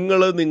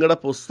 നിങ്ങളുടെ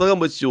പുസ്തകം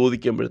വെച്ച്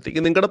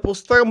ചോദിക്കുമ്പോഴത്തേക്ക് നിങ്ങളുടെ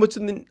പുസ്തകം വെച്ച്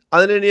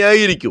അതിനെ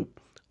ന്യായീകരിക്കും.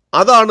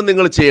 അതാണ്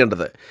നിങ്ങൾ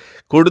ചെയ്യേണ്ടത്.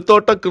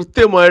 കൊടിത്തോട്ടം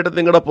കൃത്യമായിട്ട്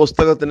നിങ്ങളുടെ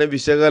പുസ്തകത്തിനെ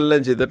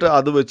വിശകലനം ചെയ്തിട്ട്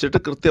അത് വെച്ചിട്ട്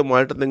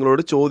കൃത്യമായിട്ട്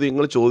നിങ്ങളോട്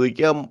ചോദ്യങ്ങൾ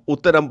ചോദിക്കാൻ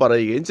ഉത്തരം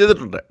പറയുകയും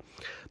ചെയ്തിട്ടുണ്ട്.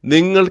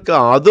 നിങ്ങൾക്ക്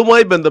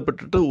അതുമായി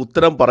ബന്ധപ്പെട്ടിട്ട്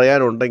ഉത്തരം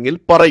പറയാനുണ്ടെങ്കിൽ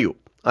പറയൂ.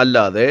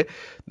 അല്ലാതെ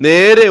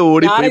നേരെ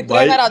ഓടിപ്പോയി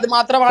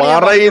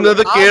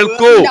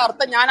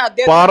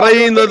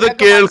പറയുന്നത്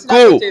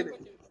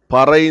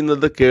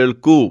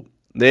കേൾക്കൂ.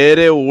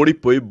 നേരെ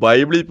ഓടിപ്പോയി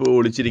ബൈബിളിൽ പോയി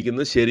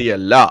ഒളിച്ചിരിക്കുന്നത്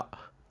ശരിയല്ല.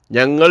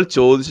 ഞങ്ങൾ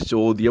ചോദിച്ച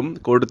ചോദ്യം,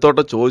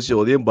 കൊടുത്തോട്ടം ചോദിച്ച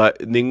ചോദ്യം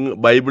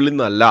ബൈബിളിൽ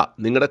നിന്നല്ല,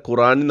 നിങ്ങളുടെ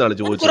ഖുറാനിൽ നിന്നാണ്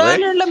ചോദിച്ചത്.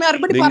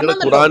 നിങ്ങളുടെ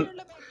ഖുറാൻ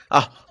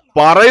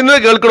പറയുന്നത്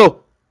കേൾക്കണോ?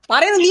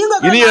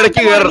 ഇനി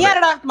ഇടയ്ക്ക് കയറണം.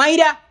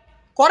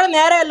 കൊറേ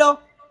നേരമല്ലോ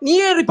നീ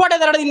റിപ്പോർട്ട്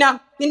ചെയ്തടാ.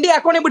 നിന്റെ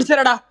അക്കൗണ്ടിൽ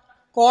പിടിച്ചടാ.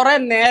 കൊറേ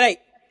നേരായി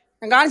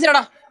ഞാൻ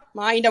കാണിച്ചടാ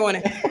മായിന്റെ മോനെ.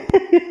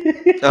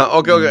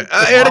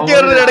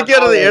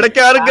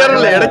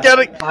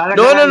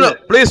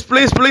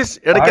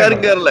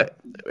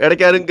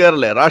 ഇടയ്ക്കാരും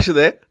കേറല്ലേ.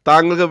 റാഷിദെ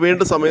താങ്കൾക്ക്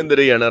വീണ്ടും സമയം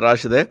തരികയാണ്.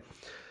 റാഷിദ്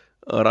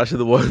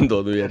പോയെന്ന്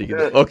തോന്നുന്നു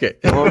വിചാരിക്കുന്നു. ഓക്കെ.